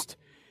honest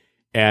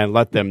and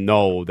let them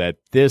know that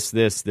this,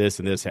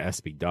 and this has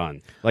to be done.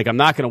 Like, I'm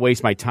not going to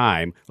waste my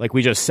time, like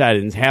we just said,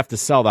 and have to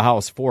sell the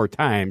house 4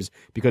 times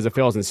because it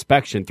fails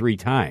inspection 3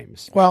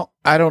 times. Well,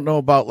 I don't know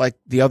about like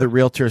the other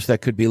realtors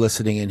that could be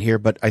listening in here,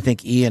 but I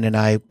think Ian and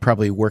I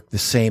probably work the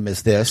same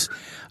as this.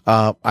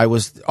 I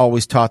was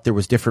always taught there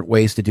was different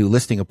ways to do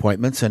listing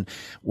appointments. And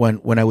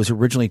when I was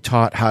originally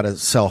taught how to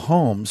sell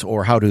homes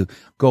or how to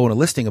go in a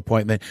listing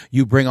appointment,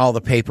 you bring all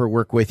the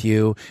paperwork with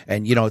you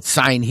and,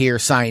 sign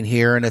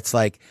here. And it's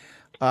like,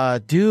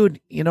 dude,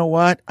 you know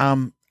what?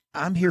 I'm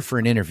here for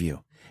an interview,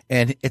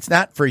 and it's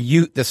not for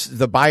you,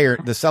 the buyer,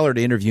 the seller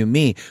to interview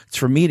me. It's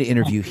for me to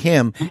interview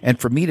him and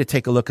for me to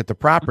take a look at the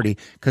property.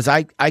 Cause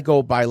I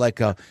go by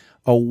like a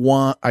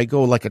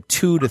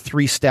 2 to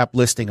 3 step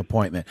listing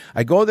appointment.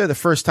 I go there the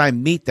first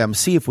time, meet them,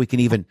 see if we can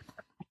even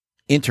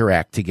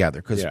interact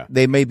together, because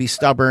they may be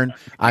stubborn.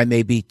 I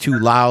may be too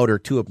loud or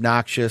too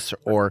obnoxious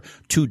or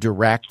too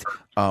direct.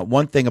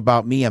 One thing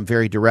about me, I'm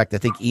very direct. I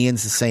think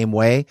Ian's the same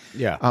way.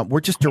 Yeah.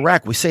 We're just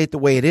direct. We say it the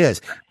way it is.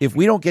 If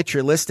we don't get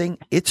your listing,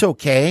 it's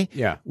okay.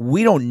 Yeah.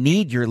 We don't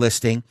need your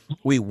listing.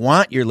 We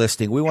want your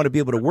listing. We want to be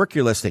able to work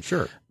your listing.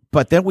 Sure.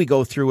 But then we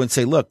go through and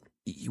say, look,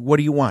 what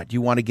do you want? Do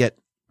you want to get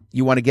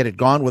it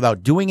gone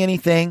without doing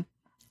anything?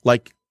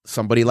 Like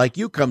somebody like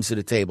you comes to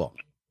the table.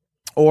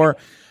 Or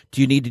do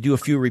you need to do a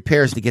few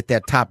repairs to get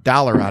that top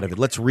dollar out of it?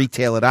 Let's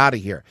retail it out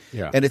of here.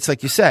 Yeah. And it's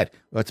like you said,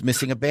 it's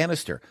missing a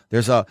banister.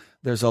 There's a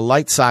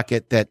light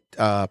socket that,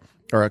 a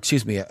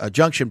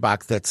junction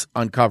box that's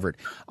uncovered.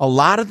 A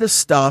lot of the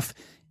stuff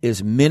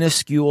is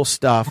minuscule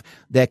stuff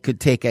that could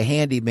take a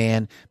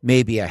handyman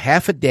maybe a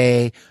half a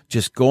day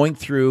just going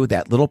through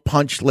that little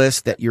punch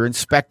list that your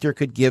inspector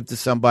could give to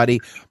somebody.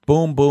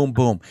 Boom, boom,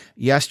 boom.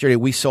 Yesterday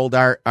we sold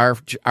our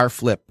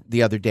flip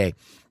the other day.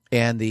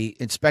 And the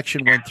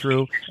inspection went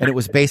through, and it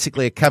was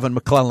basically a Kevin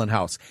McClellan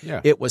house. Yeah.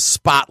 It was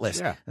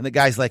spotless. Yeah. And the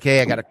guy's like, hey,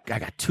 I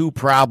got 2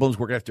 problems.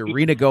 We're going to have to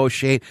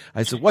renegotiate.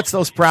 I said, what's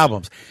those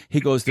problems? He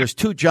goes, there's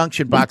 2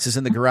 junction boxes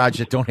in the garage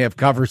that don't have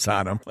covers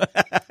on them.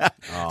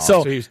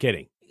 So he was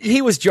kidding.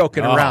 He was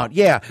joking around.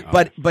 Yeah.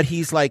 But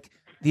he's like,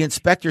 the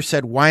inspector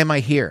said, why am I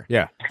here?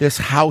 Yeah. This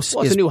house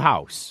it's a new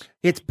house.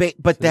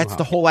 But that's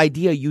the whole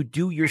idea. You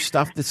do your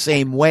stuff the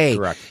same way.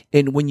 Correct.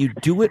 And when you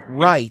do it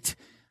right,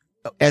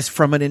 as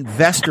from an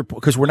investor,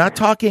 because we're not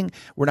talking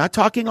a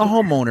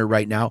homeowner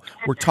right now.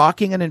 We're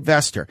talking an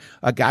investor,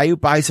 a guy who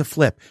buys a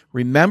flip.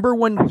 Remember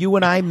when you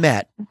and I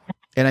met,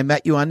 and I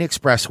met you on the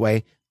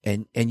expressway,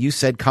 and you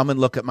said, come and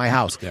look at my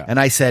house. Yeah. And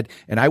I said,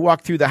 and I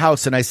walked through the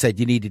house and I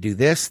said, you need to do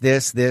this,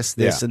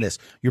 and this.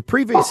 Your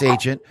previous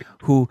agent,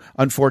 who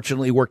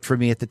unfortunately worked for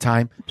me at the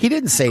time, he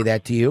didn't say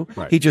that to you.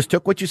 Right. He just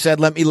took what you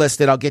said, let me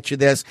list it, I'll get you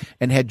this,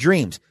 and had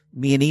dreams.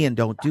 Me and Ian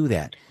don't do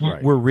that.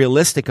 Right. We're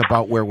realistic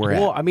about where we're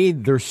at. Well, I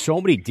mean, there's so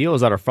many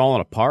deals that are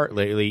falling apart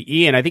lately.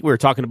 Ian, I think we were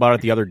talking about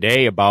it the other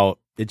day about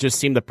it just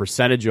seemed the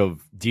percentage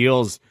of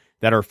deals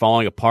that are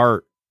falling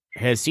apart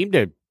has seemed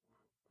to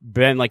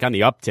been like on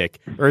the uptick.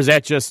 Or is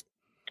that just,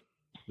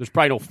 there's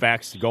probably no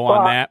facts to go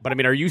on that. But I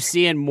mean, are you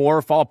seeing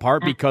more fall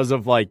apart because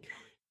of like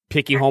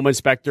picky home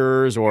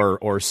inspectors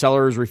or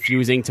sellers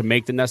refusing to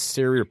make the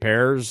necessary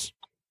repairs?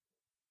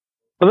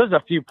 Well, there's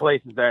a few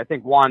places there. I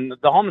think one,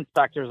 the home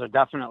inspectors are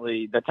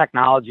definitely the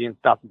technology and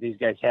stuff that these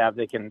guys have.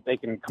 They can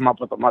come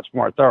up with a much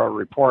more thorough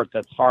report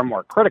that's far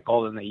more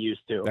critical than they used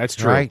to. That's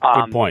true. Right.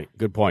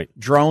 Good point.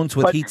 Drones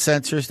with heat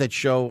sensors that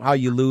show how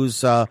you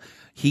lose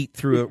heat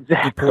through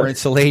a poor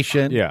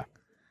insulation. Yeah.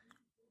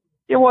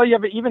 Yeah, well, you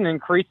have even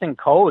increasing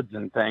codes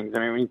and things. I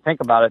mean, when you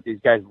think about it, these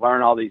guys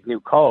learn all these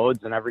new codes,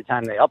 and every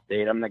time they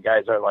update them, the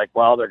guys are like,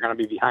 well, they're going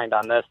to be behind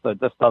on this, so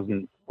this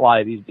doesn't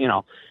apply.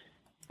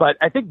 But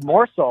I think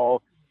more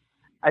so,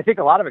 I think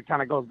a lot of it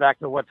kind of goes back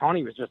to what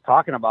Tony was just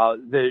talking about.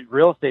 The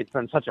real estate's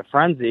been such a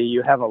frenzy.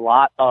 You have a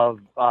lot of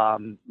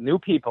new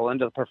people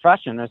into the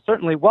profession, and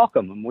certainly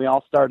welcome them. We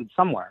all started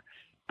somewhere.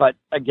 But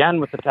again,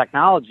 with the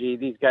technology,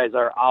 these guys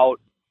are out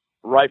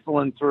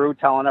rifling through,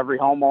 telling every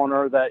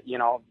homeowner that,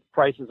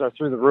 prices are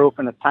through the roof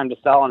and it's time to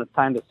sell and it's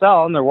time to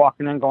sell. And they're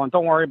walking in going,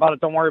 don't worry about it.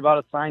 Don't worry about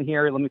it. Sign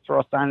here. Let me throw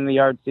a sign in the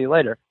yard. See you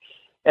later.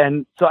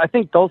 And so I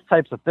think those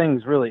types of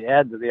things really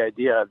add to the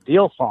idea of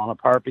deals falling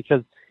apart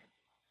because,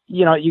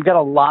 you got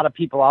a lot of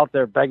people out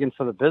there begging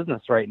for the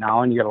business right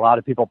now, and you got a lot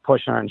of people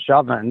pushing and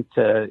shoving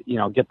to,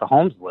 get the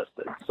homes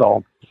listed.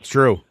 So it's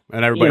true.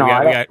 And everybody,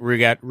 we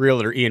got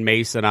Realtor Ian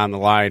Mason on the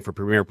line for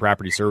Premier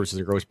Property Services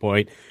in Grosse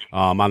Pointe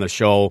on the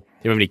show.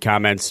 If you have any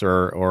comments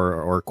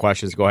or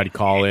questions, go ahead and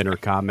call in or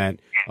comment.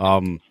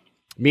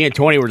 Me and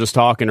Tony were just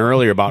talking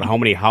earlier about how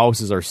many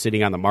houses are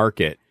sitting on the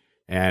market.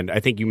 And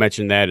I think you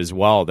mentioned that as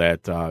well,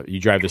 that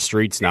you drive the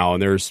streets now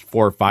and there's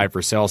 4 or 5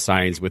 for sale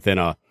signs within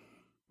a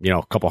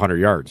couple hundred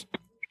yards.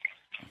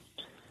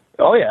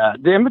 Oh yeah.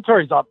 The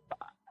inventory's up.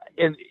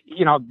 And,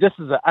 this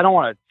is I don't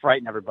want to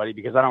frighten everybody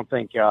because I don't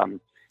think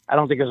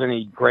there's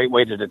any great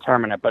way to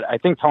determine it, but I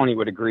think Tony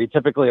would agree.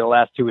 Typically the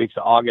last 2 weeks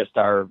of August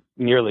are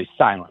nearly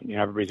silent.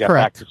 Everybody's got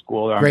back to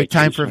school. They're Great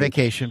time for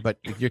vacation, but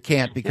you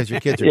can't because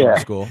your kids are in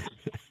school.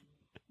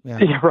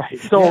 Yeah, right.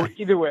 So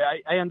either way,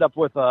 I end up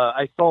with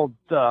I sold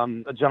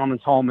a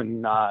gentleman's home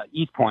in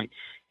East Point,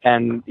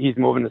 and he's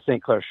moving to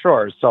St. Clair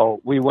Shores. So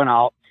we went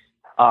out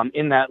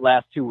in that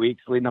last 2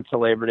 weeks leading up to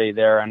Labor Day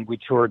there, and we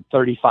toured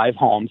 35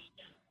 homes.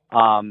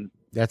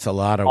 That's a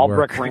lot of all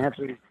work. Brick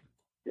ranches.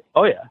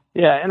 Oh yeah,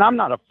 yeah, and I'm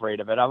not afraid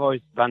of it. I've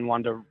always been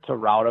one to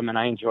route them, and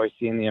I enjoy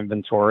seeing the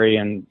inventory.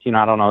 And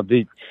I don't know.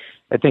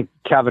 I think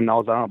Kevin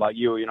knows. I don't know about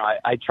you.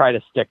 I try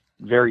to stick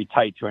very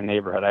tight to a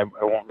neighborhood. I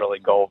won't really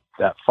go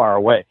that far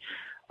away.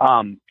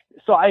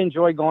 So I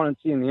enjoy going and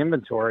seeing the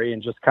inventory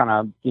and just kind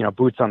of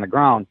boots on the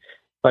ground.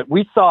 But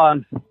we saw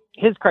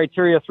his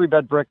criteria: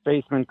 3-bed brick,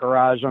 basement,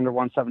 garage under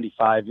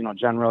 175.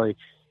 Generally,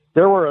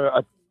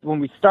 when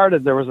we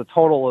started, there was a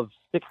total of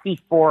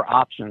 64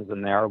 options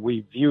in there.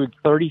 We viewed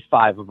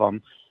 35 of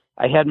them.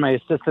 I had my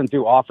assistant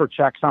do offer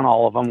checks on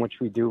all of them, which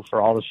we do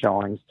for all the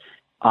showings.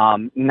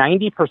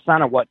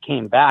 90% of what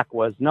came back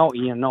was no,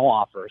 Ian, no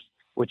offers,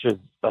 which is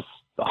a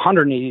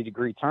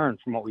 180-degree turn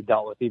from what we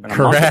dealt with even a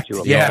month or two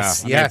ago.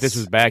 Yes. If this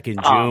was back in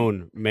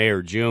May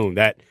or June,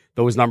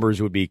 those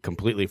numbers would be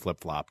completely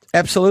flip-flopped.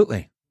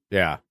 Absolutely.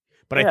 Yeah.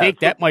 But I think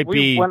that might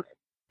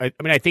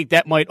I think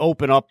that might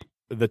open up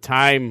the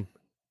time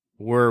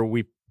where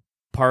we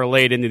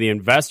parlayed into the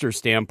investor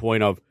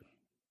standpoint of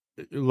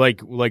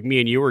like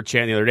me and you were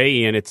chatting the other day,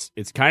 Ian, it's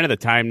kind of the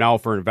time now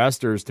for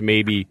investors to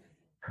maybe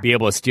be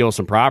able to steal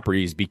some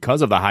properties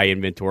because of the high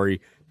inventory,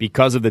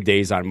 because of the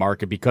days on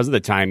market, because of the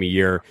time of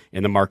year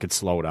and the market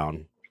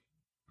slowdown.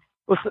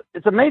 Well,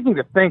 it's amazing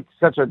to think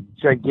such a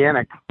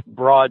gigantic,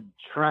 broad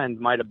trend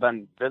might have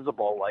been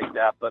visible like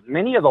that, but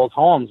many of those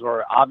homes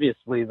were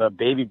obviously the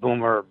baby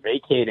boomer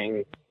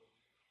vacating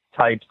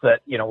types that,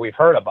 we've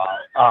heard about.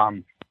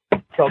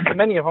 So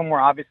many of them were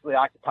obviously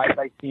occupied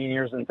by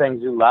seniors and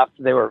things who left.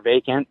 They were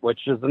vacant,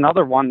 which is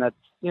another one that's,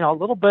 a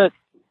little bit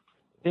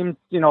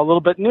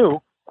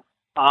new.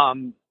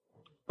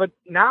 But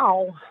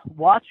now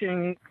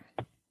watching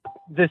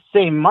this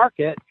same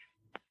market,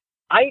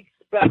 I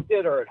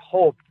expected or had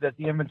hoped that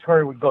the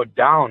inventory would go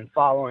down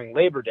following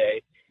Labor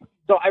Day.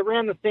 So I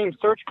ran the same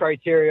search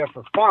criteria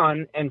for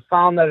fun and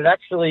found that it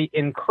actually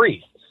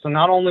increased. So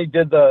not only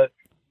did the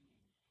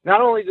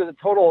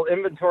total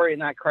inventory in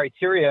that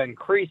criteria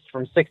increase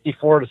from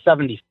 64 to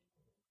 70.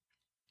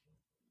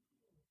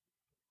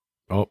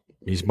 Oh,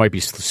 he might be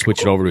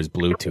switching over to his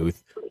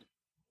Bluetooth.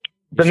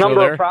 The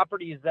number of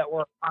properties that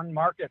were on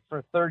market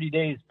for 30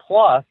 days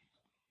plus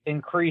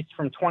increased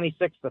from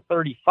 26 to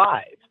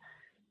 35.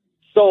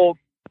 So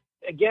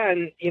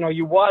again,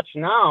 you watch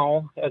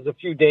now as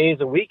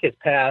a week has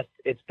passed,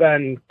 it's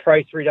been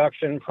price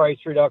reduction.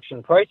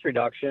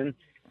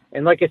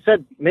 And like I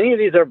said, many of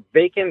these are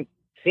vacant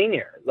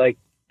senior. Like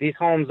these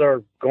homes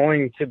are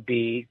going to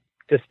be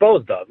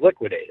disposed of,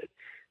 liquidated.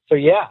 So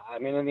yeah,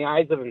 in the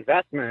eyes of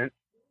investment,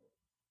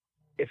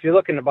 if you're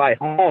looking to buy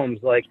homes,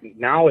 like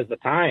now is the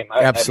time.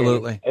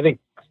 Absolutely. I think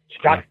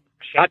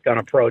shotgun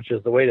approach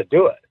is the way to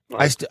do it.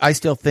 I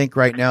still think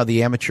right now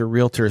the amateur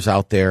realtors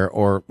out there,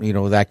 or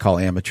that I call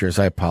amateurs,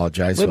 I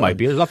apologize. It might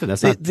be. There's nothing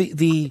that's not.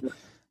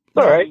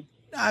 All right.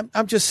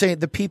 I'm just saying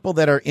the people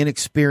that are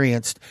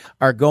inexperienced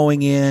are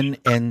going in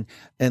and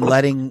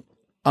letting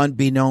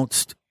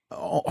unbeknownst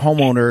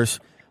homeowners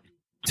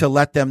to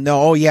let them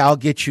know, oh yeah, I'll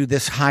get you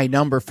this high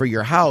number for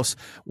your house,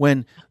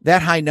 when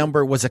that high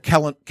number was a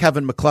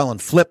Kevin McClellan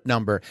flip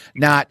number,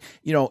 not,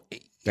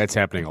 that's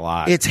happening a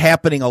lot. It's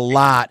happening a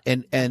lot.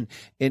 And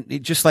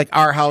it, just like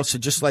our house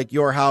and just like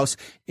your house,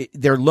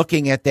 they're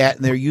looking at that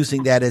and they're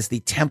using that as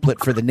the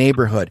template for the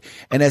neighborhood.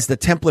 And as the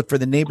template for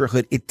the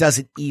neighborhood, it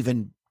doesn't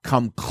even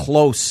come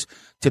close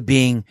to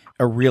being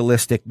a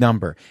realistic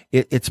number.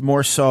 It's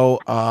more so,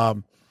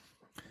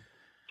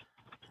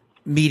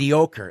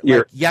 mediocre.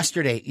 Like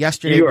yesterday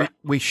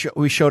we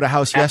showed a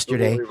house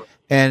yesterday,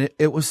 and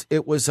it was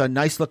a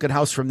nice looking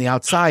house from the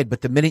outside,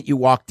 but the minute you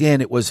walked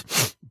in, it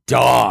was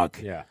dog.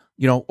 Yeah.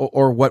 You know,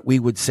 or what we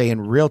would say in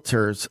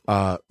realtors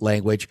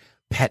language,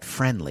 pet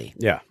friendly.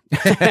 Yeah.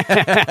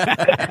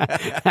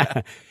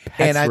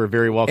 Pets were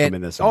very welcome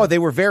in this one. Oh, they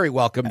were very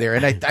welcome there.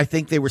 And I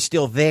think they were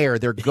still there.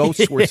 Their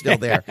ghosts were still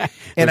there.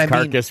 And the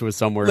carcass was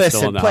somewhere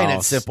still in the plain house.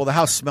 and simple, the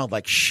house smelled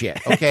like shit,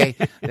 okay?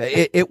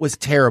 it was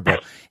terrible.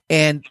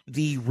 And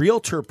the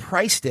realtor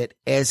priced it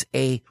as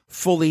a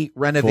fully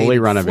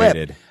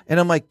renovated. Flip.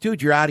 And I'm like,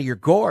 dude, you're out of your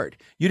gourd.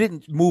 You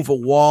didn't move a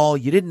wall.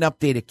 You didn't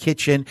update a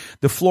kitchen.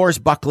 The floor's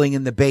buckling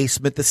in the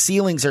basement. The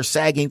ceilings are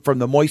sagging from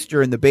the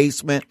moisture in the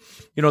basement.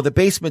 You know, the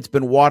basement's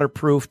been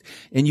waterproofed,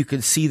 and you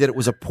can see that it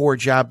was a poor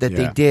job that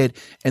they did,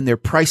 and they're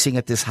pricing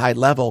at this high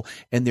level,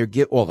 and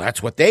well,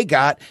 that's what they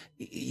got.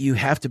 You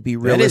have to be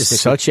realistic. That is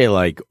such a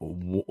like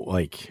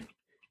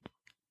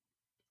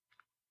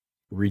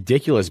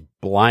ridiculous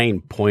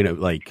blind point of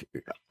like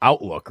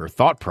outlook or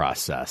thought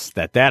process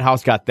that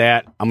house got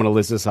that. I'm going to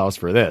list this house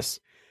for this.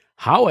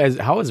 How as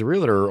a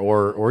realtor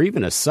or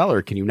even a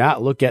seller can you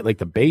not look at like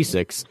the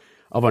basics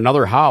of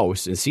another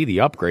house and see the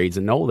upgrades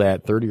and know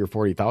that 30 or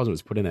 40,000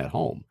 was put in that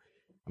home?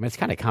 I mean, it's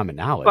kind of common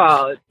knowledge.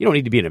 Well, you don't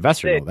need to be an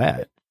investor to know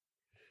that.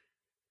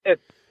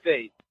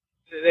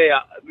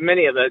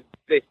 Many of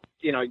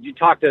you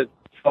talk to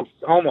folks,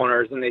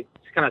 homeowners, and they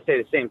kind of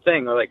say the same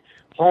thing. They're like,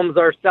 homes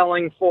are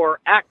selling for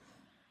X,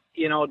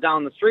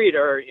 down the street,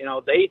 or,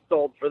 they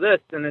sold for this,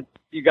 and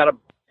you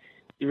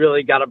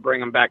really got to bring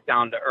them back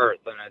down to earth.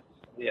 And it's,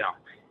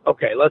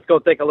 okay, let's go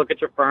take a look at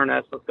your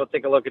furnace. Let's go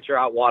take a look at your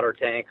hot water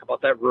tank. How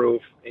about that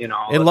roof?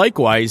 And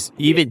likewise,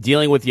 even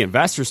dealing with the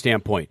investor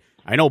standpoint,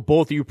 I know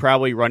both of you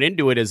probably run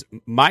into it as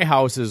my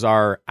houses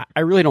are,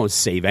 I really don't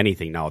save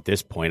anything now at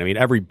this point. I mean,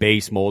 every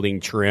base molding,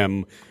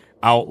 trim,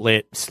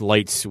 outlet,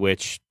 light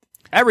switch,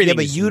 everything. Yeah,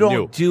 but you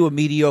don't do a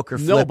mediocre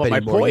flip but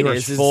anymore. My point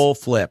is full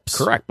flips.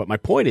 Correct. But my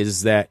point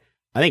is that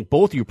I think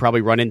both of you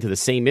probably run into the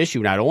same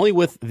issue, not only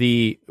with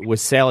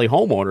Sally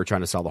homeowner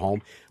trying to sell the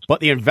home, but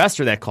the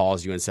investor that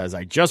calls you and says,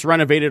 I just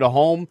renovated a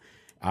home.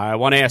 I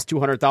want to ask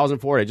 $200,000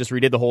 for it. I just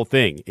redid the whole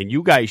thing. And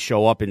you guys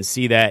show up and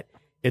see that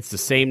it's the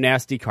same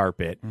nasty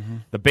carpet.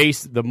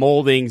 Mm-hmm. The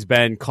molding's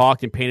been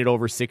caulked and painted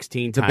over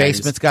 16 times. The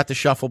basement's got the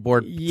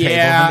shuffleboard table.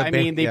 Yeah,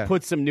 they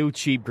put some new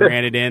cheap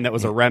granite in that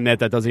was a remnant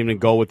that doesn't even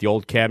go with the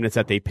old cabinets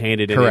that they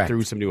painted, and they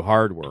threw some new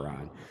hardware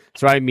on.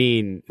 So I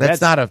mean,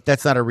 that's not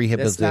a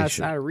rehabilitation. That's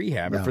not a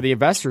rehab. No. And for the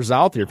investors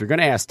out there, if you're going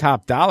to ask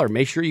top dollar,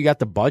 make sure you got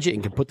the budget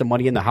and can put the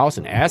money in the house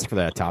and ask for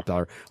that top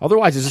dollar.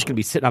 Otherwise, it's just going to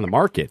be sitting on the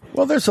market.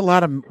 Well, there's a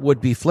lot of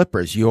would-be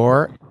flippers.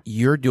 You're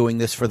doing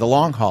this for the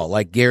long haul,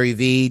 like Gary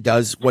Vee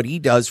does what he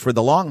does for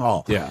the long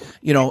haul. Yeah,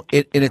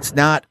 it's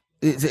not.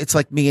 It's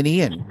like me and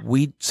Ian.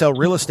 We sell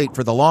real estate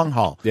for the long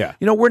haul. Yeah,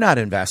 we're not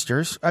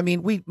investors. I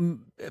mean, we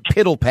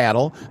piddle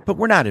paddle, but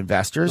we're not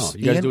investors. No,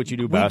 you guys do what you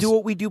do best. We do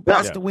what we do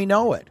best, and we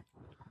know it.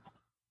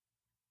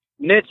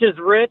 Niche is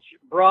rich,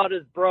 broad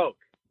is broke.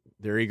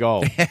 There you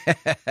go.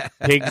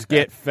 Pigs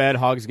get fed,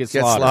 hogs get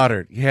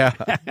slaughtered. Yeah.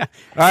 All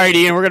right,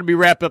 Ian, we're going to be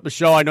wrapping up the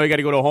show. I know you got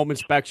to go to a home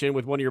inspection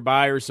with one of your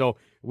buyers, so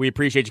we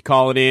appreciate you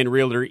calling in.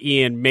 Realtor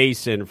Ian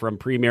Mason from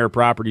Premier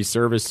Property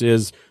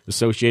Services,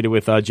 associated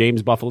with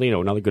James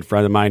Buffalino, another good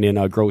friend of mine in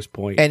Grosse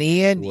Pointe. And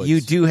Ian,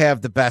 you do have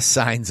the best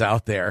signs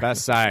out there.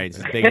 Best signs.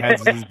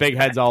 His big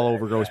heads all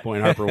over Grosse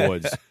Pointe, Harper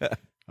Woods.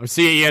 I'll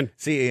see you, Ian.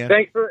 See you, Ian.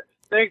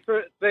 Thanks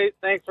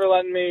for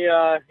letting me,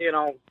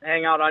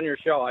 hang out on your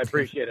show. I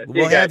appreciate it.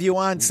 We'll have you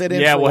on. Sit in.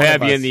 Yeah, we'll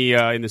have you in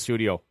the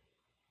studio.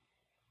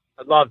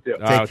 I'd love to.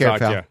 Take care,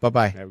 pal.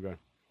 Bye-bye. Have a good one.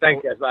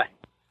 Thanks, guys. Bye.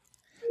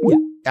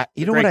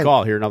 Great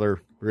call. Hear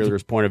another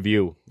realtor's point of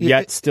view.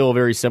 Yet still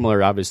very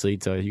similar, obviously,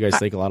 to you guys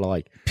think a lot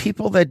alike.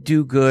 People that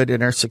do good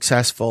and are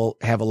successful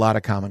have a lot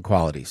of common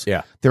qualities.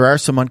 Yeah. There are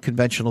some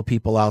unconventional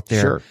people out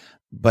there. Sure.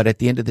 But at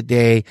the end of the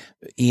day,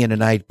 Ian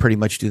and I pretty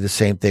much do the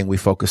same thing. We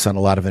focus on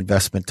a lot of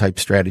investment type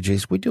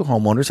strategies. We do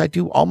homeowners. I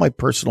do all my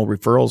personal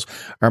referrals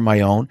are my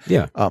own.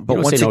 Yeah. But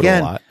once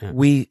again,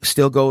 we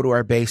still go to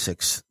our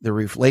basics, the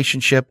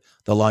relationship,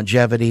 the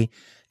longevity,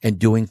 and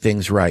doing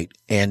things right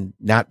and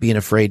not being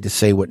afraid to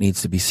say what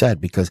needs to be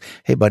said because,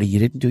 hey, buddy, you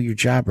didn't do your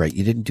job right.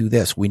 You didn't do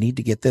this. We need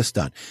to get this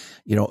done.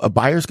 A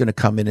buyer's going to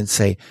come in and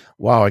say,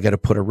 wow, I got to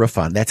put a roof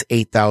on. That's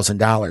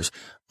 $8,000.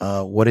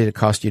 What did it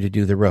cost you to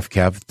do the roof,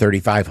 Kev?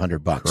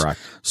 $3,500. Correct.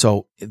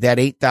 So that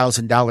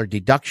 $8,000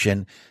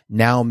 deduction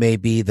now may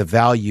be the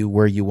value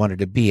where you wanted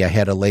to be. I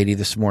had a lady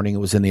this morning who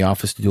was in the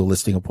office to do a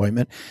listing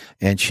appointment,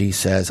 and she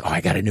says, oh,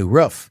 I got a new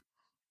roof.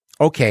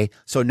 Okay,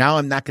 so now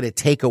I'm not going to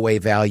take away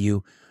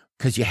value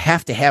because you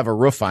have to have a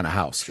roof on a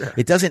house. Sure.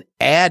 It doesn't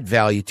add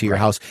value to your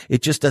house.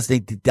 It just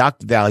doesn't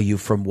deduct value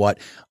from what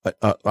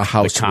a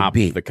house would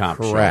be. The comp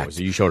Correct. shows.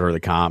 You showed her the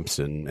comps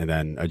and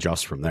then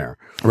adjust from there.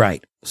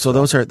 Right. So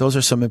those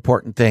are some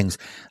important things.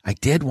 I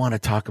did want to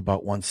talk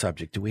about one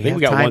subject. Do we have time?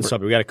 We got one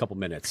subject. We got a couple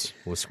minutes.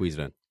 We'll squeeze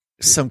it in.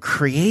 Some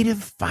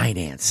creative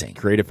financing.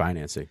 Creative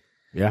financing.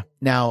 Yeah.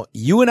 Now,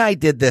 you and I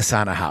did this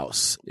on a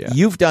house. Yeah.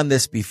 You've done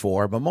this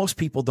before, but most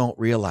people don't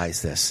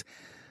realize this.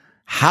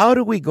 How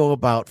do we go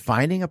about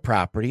finding a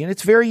property? And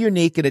it's very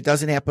unique and it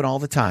doesn't happen all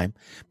the time,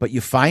 but you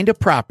find a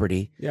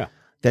property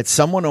that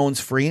someone owns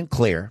free and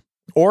clear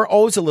or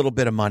owes a little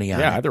bit of money on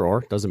it. Yeah, either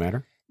or. Doesn't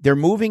matter. They're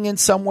moving in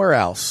somewhere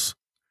else.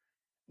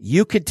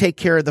 You could take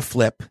care of the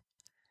flip.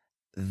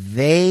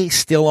 They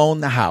still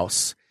own the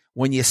house.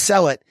 When you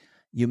sell it,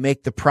 you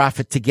make the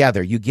profit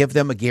together. You give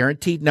them a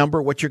guaranteed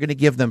number, what you're going to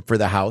give them for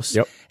the house.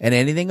 Yep. And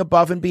anything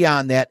above and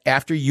beyond that,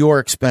 after your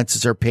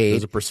expenses are paid.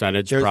 There's a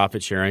percentage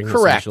profit sharing.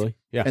 Correct. Essentially.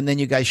 Yeah. And then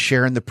you guys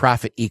share in the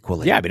profit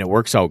equally. Yeah, I mean, it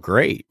works out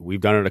great. We've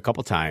done it a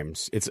couple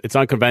times. It's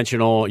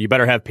unconventional. You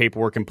better have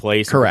paperwork in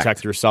place to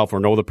protect yourself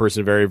or know the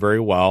person very, very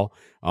well.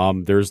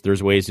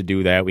 There's ways to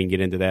do that. We can get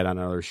into that on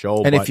another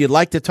show. And if you'd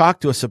like to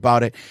talk to us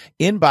about it,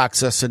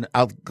 inbox us and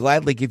I'll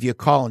gladly give you a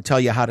call and tell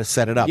you how to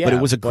set it up. Yeah, but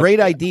it was a great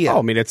idea. Oh,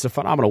 I mean, it's a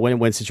phenomenal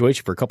win-win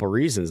situation for a couple of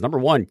reasons. Number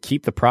one,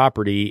 keep the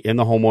property in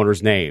the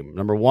homeowner's name.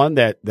 Number one,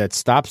 that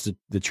stops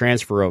the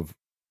transfer of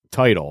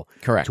title.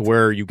 Correct. To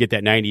where you get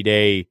that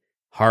 90-day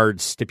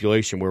hard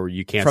stipulation where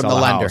you can't from sell the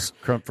the lender. house.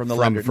 From the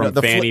lender. From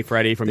Fannie,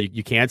 Freddie,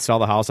 you can't sell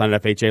the house on an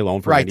FHA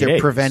loan for 90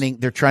 days.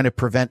 They're trying to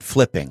prevent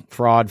flipping.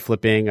 Fraud,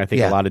 flipping, I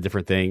think a lot of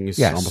different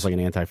things. Almost like an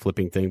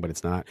anti-flipping thing, but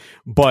it's not.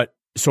 But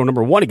so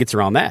number one, it gets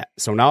around that.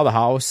 So now the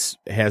house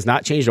has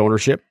not changed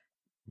ownership.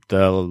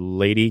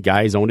 The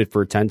guy's owned it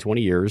for 10,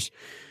 20 years.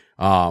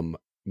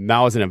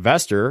 Now as an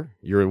investor,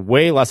 you're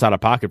way less out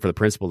of pocket for the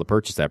principal to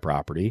purchase that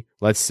property.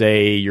 Let's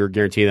say you're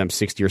guaranteeing them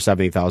 $60,000 or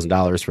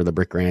 $70,000 for the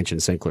Brick Ranch in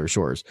St. Clair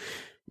Shores.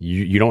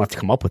 You don't have to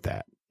come up with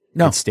that.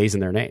 No. It stays in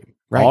their name.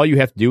 Right. All you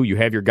have to do, you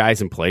have your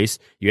guys in place.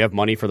 You have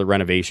money for the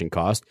renovation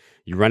cost.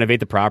 You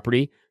renovate the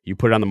property. You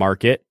put it on the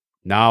market.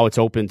 Now it's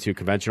open to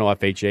conventional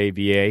FHA,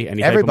 VA,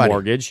 any type of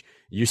mortgage.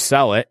 You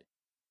sell it,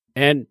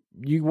 and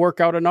you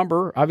work out a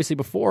number, obviously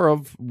before,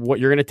 of what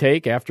you're going to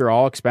take after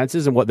all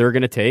expenses and what they're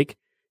going to take,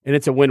 and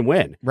it's a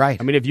win-win.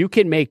 Right. I mean, if you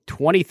can make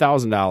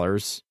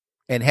 $20,000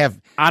 and have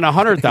on a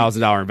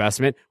 $100,000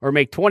 investment, or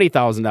make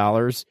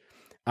 $20,000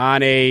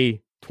 on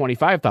a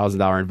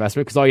 $25,000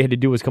 investment, because all you had to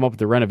do was come up with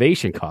the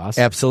renovation cost.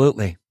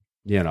 Absolutely.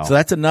 So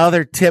that's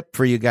another tip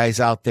for you guys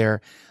out there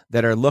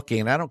that are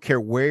looking. I don't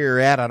care where you're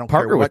at. I don't care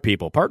Partner with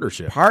people.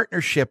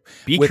 Partnership.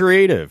 Be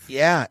creative.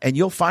 Yeah, and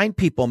you'll find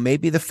people.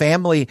 Maybe the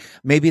family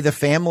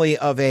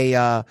of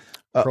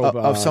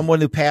of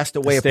someone who passed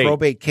away, estate. A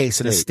probate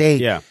case, an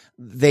estate. Yeah.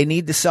 They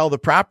need to sell the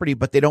property,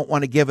 but they don't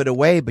want to give it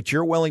away. But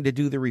you're willing to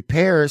do the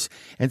repairs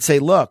and say,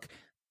 look,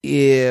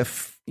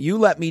 if you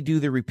let me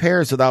do the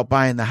repairs without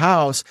buying the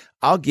house,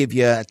 I'll give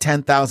you a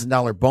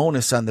 $10,000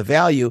 bonus on the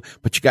value,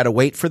 but you got to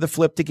wait for the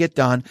flip to get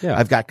done. Yeah.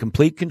 I've got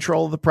complete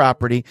control of the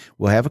property.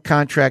 We'll have a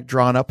contract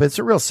drawn up. It's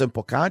a real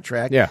simple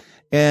contract. Yeah.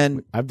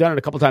 And I've done it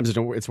a couple times.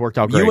 It's worked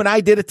out great. You and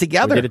I did it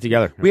together. We did it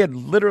together. We had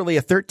literally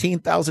a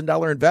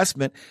 $13,000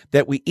 investment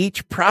that we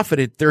each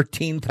profited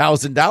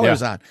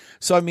 $13,000 on.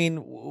 So, I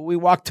mean, we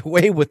walked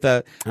away with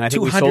a and I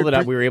think we sold it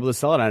out. We were able to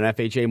sell it on an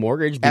FHA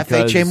mortgage.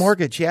 Because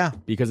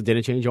it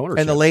didn't change ownership.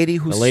 And the lady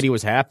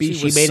was happy.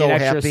 She made an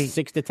extra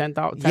 $6,000 to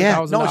 $10,000.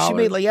 Yeah, no, she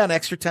made an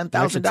extra $10,000.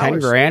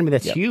 $10,000. I mean,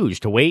 that's huge.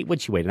 To wait,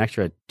 what'd she wait? An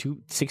extra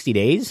 60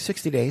 days?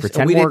 60 days. For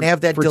 10 we more, didn't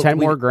have that for 10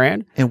 more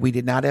grand? And we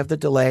did not have the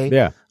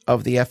delay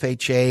of the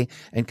FHA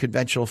and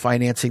conventional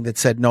financing that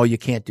said, no, you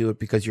can't do it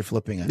because you're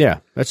flipping it. Yeah,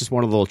 that's just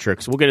one of the little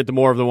tricks. We'll get into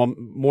more of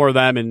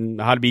them and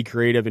how to be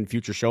creative in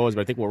future shows,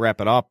 but I think we'll wrap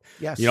it up.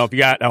 Yes. If you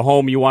got a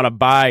home you want to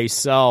buy,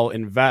 sell,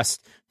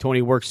 invest,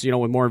 Tony works,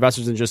 with more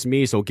investors than just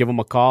me, so give him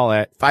a call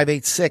at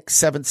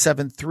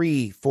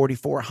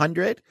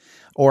 586-773-4400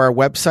 or our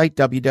website,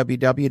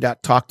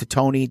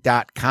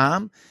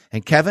 www.talktotony.com.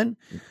 And Kevin,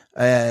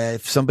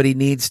 if somebody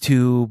needs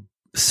to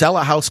sell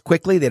a house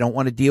quickly, they don't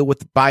want to deal with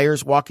the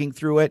buyers walking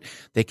through it,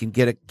 they can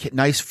get a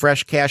nice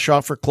fresh cash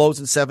offer,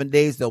 close in 7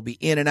 days, they'll be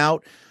in and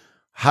out.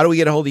 How do we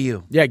get a hold of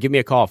you? Yeah, give me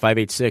a call,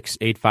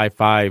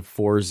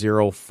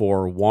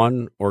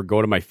 586-855-4041, or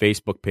go to my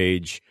Facebook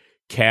page,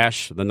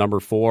 Cash,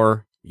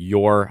 4,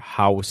 Your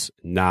House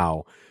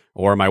Now,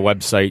 or my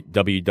website,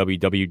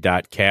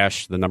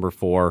 www.cash,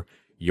 4,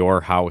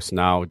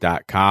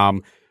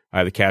 yourhousenow.com. I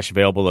have the cash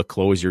available to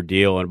close your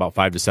deal in about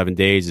 5 to 7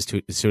 days as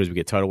soon as we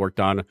get title work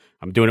done.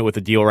 I'm doing it with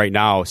a deal right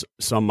now.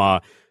 Some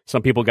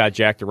people got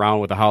jacked around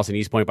with the house in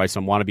East Point by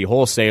some wannabe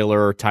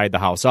wholesaler, tied the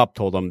house up,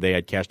 told them they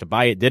had cash to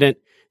buy it, didn't.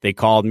 They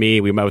called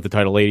me. We met with the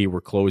title lady. We're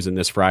closing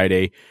this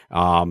Friday. They're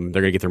going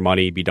to get their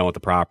money, be done with the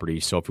property.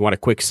 So if you want a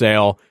quick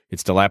sale,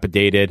 it's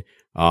dilapidated,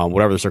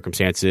 whatever the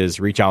circumstance is,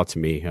 reach out to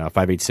me,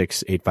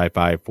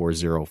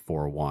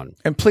 586-855-4041.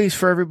 And please,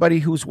 for everybody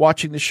who's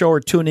watching the show or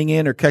tuning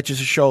in or catches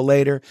the show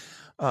later,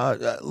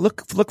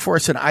 look for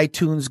us in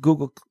iTunes,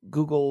 Google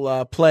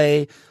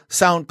Play,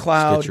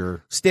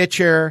 SoundCloud,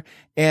 Stitcher,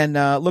 and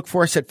look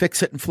for us at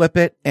Fix It and Flip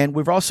It. And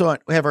we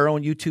have our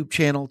own YouTube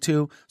channel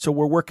too, so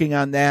we're working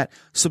on that.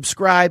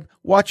 Subscribe,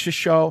 watch the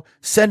show,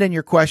 send in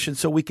your questions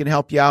so we can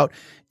help you out.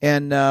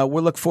 And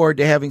we'll look forward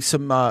to having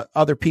some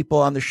other people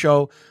on the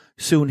show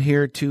soon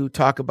here to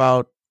talk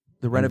about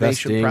the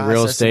renovation Investing, process,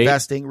 real estate.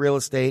 investing, real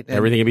estate, and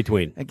Everything in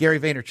between. And Gary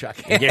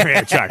Vaynerchuk. Gary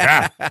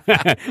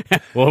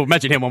Vaynerchuk. We'll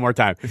mention him one more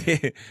time.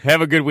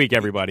 Have a good week,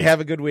 everybody. Have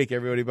a good week,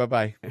 everybody.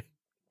 Bye-bye.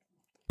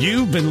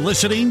 You've been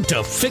listening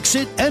to Fix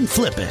It and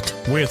Flip It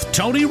with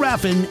Tony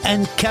Raffin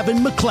and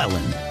Kevin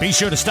McClellan. Be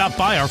sure to stop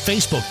by our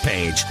Facebook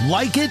page,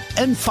 like it,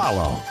 and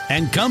follow.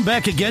 And come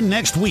back again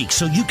next week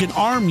so you can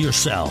arm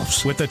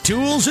yourselves with the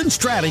tools and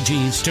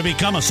strategies to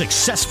become a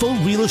successful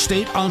real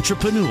estate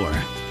entrepreneur.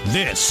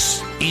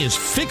 This is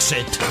Fix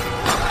It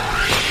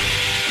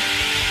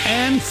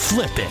and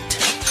Flip It.